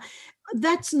year,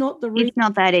 that's not the reason. It's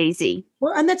not that easy.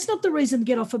 Well, and that's not the reason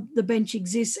Get Off of the Bench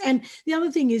exists. And the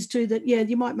other thing is too that,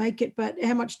 you might make it, but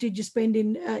how much did you spend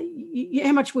in,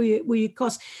 how much will you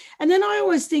cost? And then I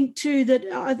always think too that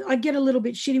I get a little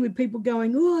bit shitty with people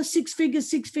going, oh, 6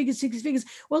 figures, 6 figures, 6 figures.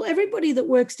 Well, everybody that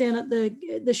works down at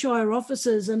the Shire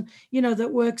offices and,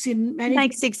 that works in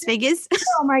management. Make 6 figures.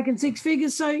 I'm making 6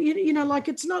 figures. So, like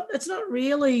it's not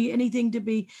really anything to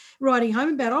be writing home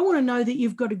about. I want to know that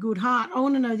you've got a good heart. I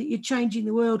want to know that you're changing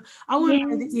the world. I want to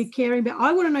know that you're caring about.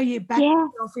 I want to know you back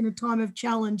yourself in a time of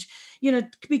challenge,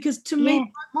 because to me,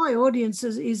 my audience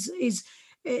is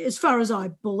as far as I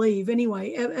believe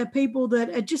anyway, are people that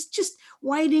are just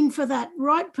waiting for that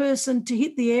right person to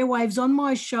hit the airwaves on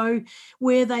my show,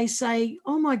 where they say,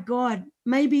 oh my God,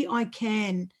 maybe I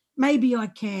can.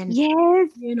 Yes.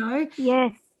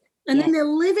 Yes. And then they're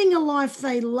living a life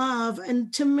they love.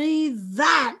 And to me,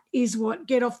 that is what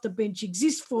Get Off the Bench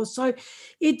exists for. So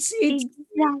it's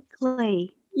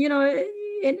exactly,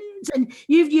 and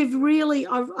you've really,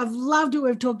 I've loved what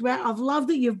we've talked about. I've loved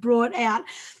that you've brought out,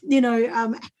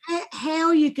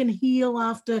 how you can heal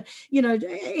after,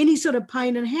 any sort of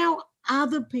pain, and how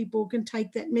other people can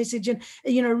take that message and,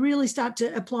 really start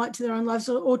to apply it to their own lives,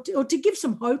 or to give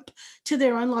some hope to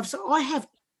their own life. So I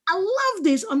love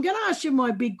this. I'm going to ask you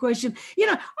my big question.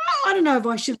 I don't know if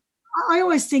I should. I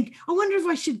always think, I wonder if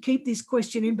I should keep this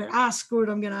question in, but screw it,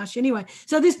 I'm going to ask you anyway.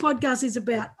 So this podcast is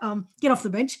about Get Off the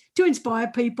Bench, to inspire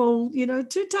people,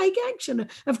 to take action,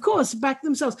 of course, back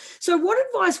themselves. So what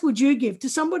advice would you give to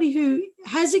somebody who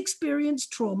has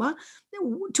experienced trauma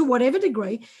to whatever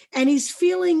degree and is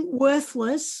feeling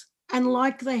worthless and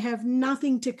like they have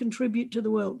nothing to contribute to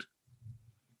the world?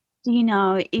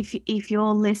 If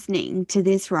you're listening to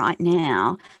this right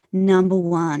now, number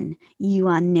 1, you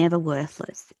are never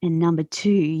worthless. And number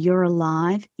 2, you're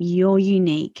alive, you're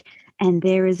unique, and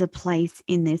there is a place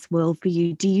in this world for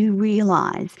you. Do you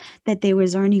realize that there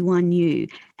is only one you,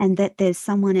 and that there's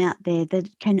someone out there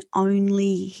that can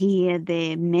only hear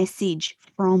their message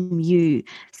from you?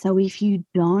 So if you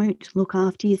don't look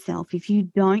after yourself, if you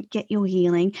don't get your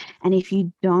healing, and if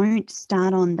you don't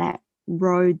start on that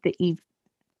road that you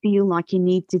feel like you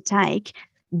need to take,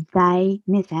 they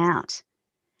miss out.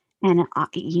 And,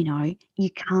 you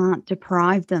can't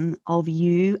deprive them of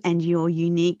you and your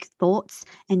unique thoughts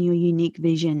and your unique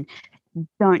vision.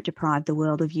 Don't deprive the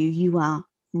world of you. You are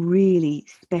really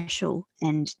special,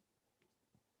 and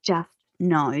just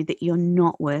know that you're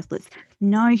not worthless.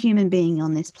 No human being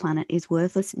on this planet is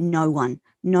worthless. No one,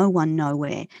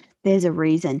 nowhere. There's a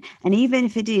reason. And even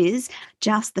if it is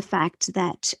just the fact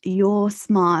that your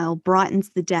smile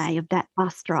brightens the day of that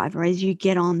bus driver as you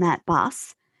get on that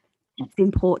bus, that's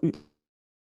important.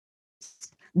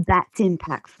 That's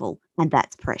impactful, and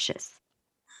that's precious.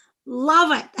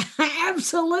 Love it.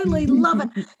 Absolutely love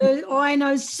it. I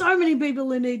know so many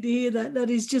people who need to hear that.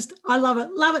 That is just, I love it.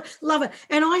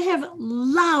 And I have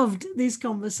loved this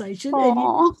conversation.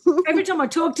 And every time I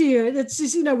talk to you, it's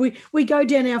just, we go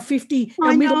down our 50.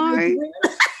 I know.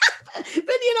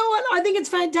 you know what? I think it's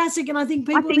fantastic, and I think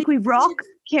people. I think we rock,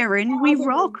 Karen. We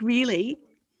rock, really.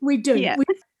 We do. Yeah.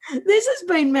 This has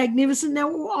been magnificent.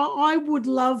 Now, I would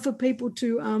love for people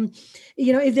to,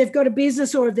 if they've got a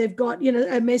business or if they've got,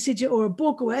 a message or a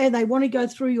book or they want to go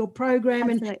through your program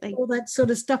and all that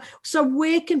sort of stuff. So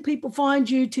where can people find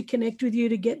you to connect with you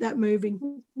to get that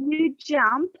moving? You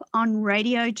jump on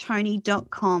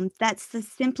radiotony.com. That's the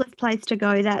simplest place to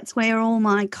go. That's where all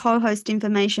my co-host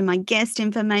information, my guest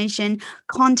information,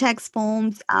 contacts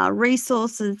forms,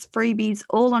 resources, freebies,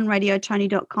 all on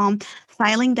radiotony.com.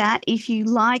 Failing that, if you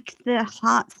like the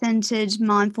heart-centered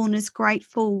mindfulness,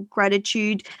 grateful,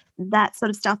 gratitude, that sort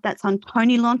of stuff, that's on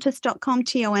tonylontis.com,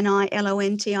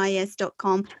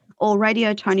 TONILONTIS.com, or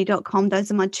radiotony.com. Those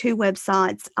are my two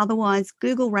websites. Otherwise,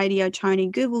 Google Radio Tony,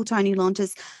 Google Tony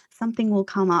Lontis. Something will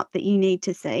come up that you need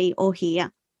to see or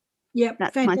hear. Yep,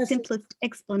 that's fantastic. My simplest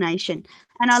explanation.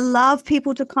 And I love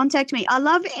people to contact me. I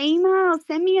love email.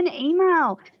 Send me an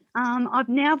email. I've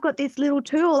now got this little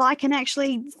tool. I can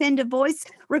actually send a voice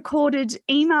recorded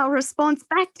email response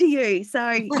back to you. So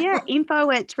yeah,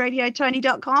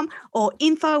 info@radiotony.com or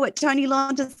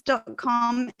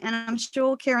info@tonylontis.com. And I'm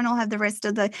sure Karen will have the rest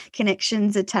of the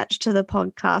connections attached to the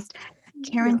podcast.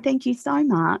 Karen, thank you so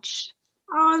much.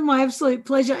 Oh, my absolute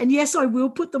pleasure. And yes, I will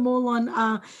put them all on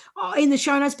in the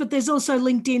show notes, but there's also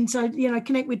LinkedIn. So,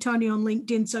 connect with Tony on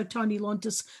LinkedIn. So Tony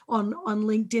Lontis on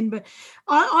LinkedIn. But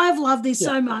I've loved this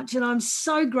so much, and I'm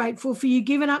so grateful for you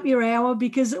giving up your hour,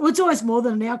 because it's always more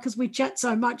than an hour because we chat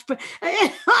so much. But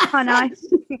I know.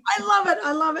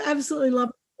 I love it. Absolutely love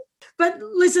it. But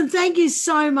listen, thank you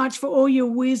so much for all your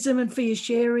wisdom and for your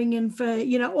sharing and for,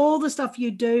 all the stuff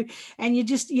you do. And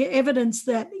your evidence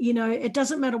that, it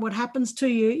doesn't matter what happens to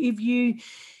you. If you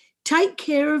take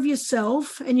care of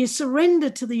yourself and you surrender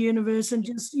to the universe and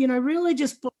just, really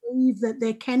just believe that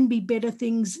there can be better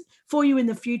things for you in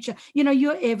the future,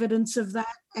 you're evidence of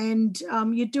that. And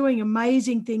you're doing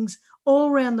amazing things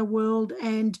all around the world.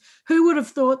 And who would have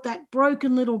thought that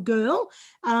broken little girl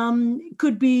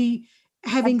could be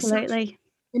having such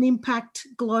an impact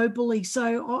globally.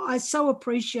 So I so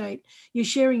appreciate you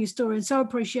sharing your story, and so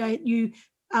appreciate you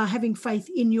having faith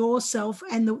in yourself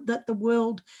and that the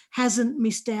world hasn't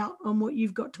missed out on what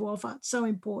you've got to offer. It's so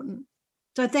important.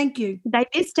 So thank you. They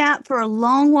missed out for a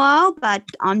long while, but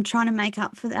I'm trying to make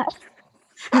up for that.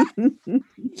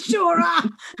 Sure are.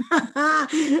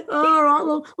 All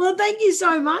right. Well, thank you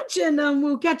so much, and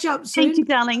we'll catch up soon. Thank you,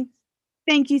 darling.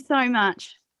 Thank you so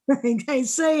much. Okay,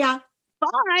 see ya.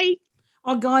 Bye.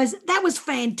 Oh, guys, that was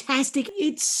fantastic.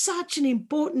 It's such an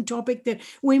important topic that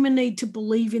women need to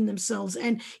believe in themselves.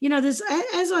 And, there's,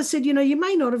 as I said, you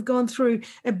may not have gone through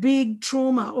a big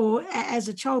trauma or as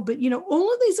a child, but,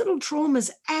 all of these little traumas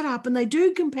add up, and they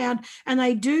do compound, and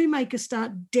they do make us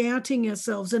start doubting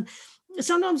ourselves. And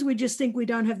sometimes we just think we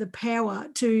don't have the power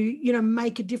to,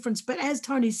 make a difference. But as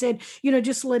Tony said,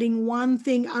 just letting one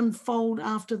thing unfold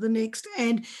after the next,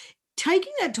 and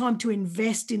taking that time to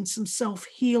invest in some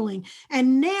self-healing.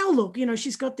 And now look,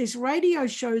 she's got this radio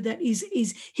show that is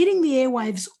hitting the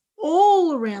airwaves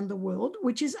all around the world,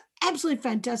 which is absolutely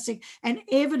fantastic, and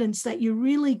evidence that you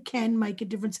really can make a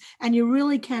difference and you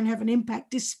really can have an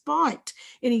impact despite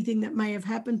anything that may have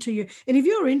happened to you. And if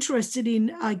you're interested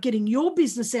in getting your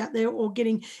business out there or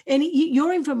getting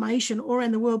your information all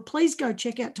around the world, please go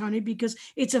check out Tony, because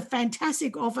it's a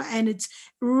fantastic offer, and it's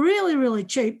really, really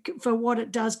cheap for what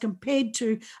it does compared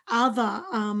to other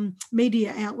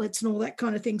media outlets and all that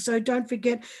kind of thing. So don't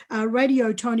forget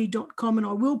radiotony.com, and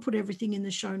I will put everything in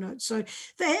the show notes. So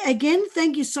again,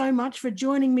 thank you so much for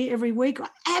joining me every week. I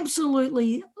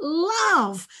absolutely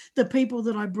love the people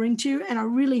that I bring to you, and I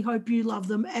really hope you love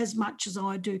them as much as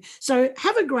I do. So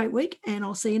have a great week, and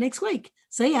I'll see you next week.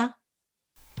 See ya.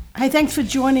 Hey, thanks for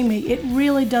joining me. It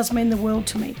really does mean the world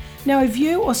to me. Now, if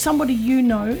you or somebody you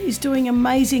know is doing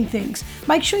amazing things,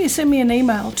 make sure you send me an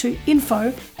email to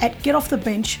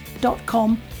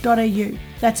info@getoffthebench.com.au.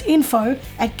 That's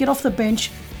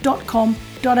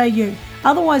info@getoffthebench.com.au.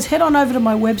 Otherwise, head on over to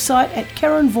my website at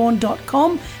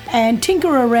karenvaughan.com and tinker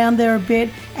around there a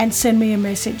bit and send me a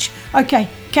message. Okay,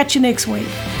 catch you next week.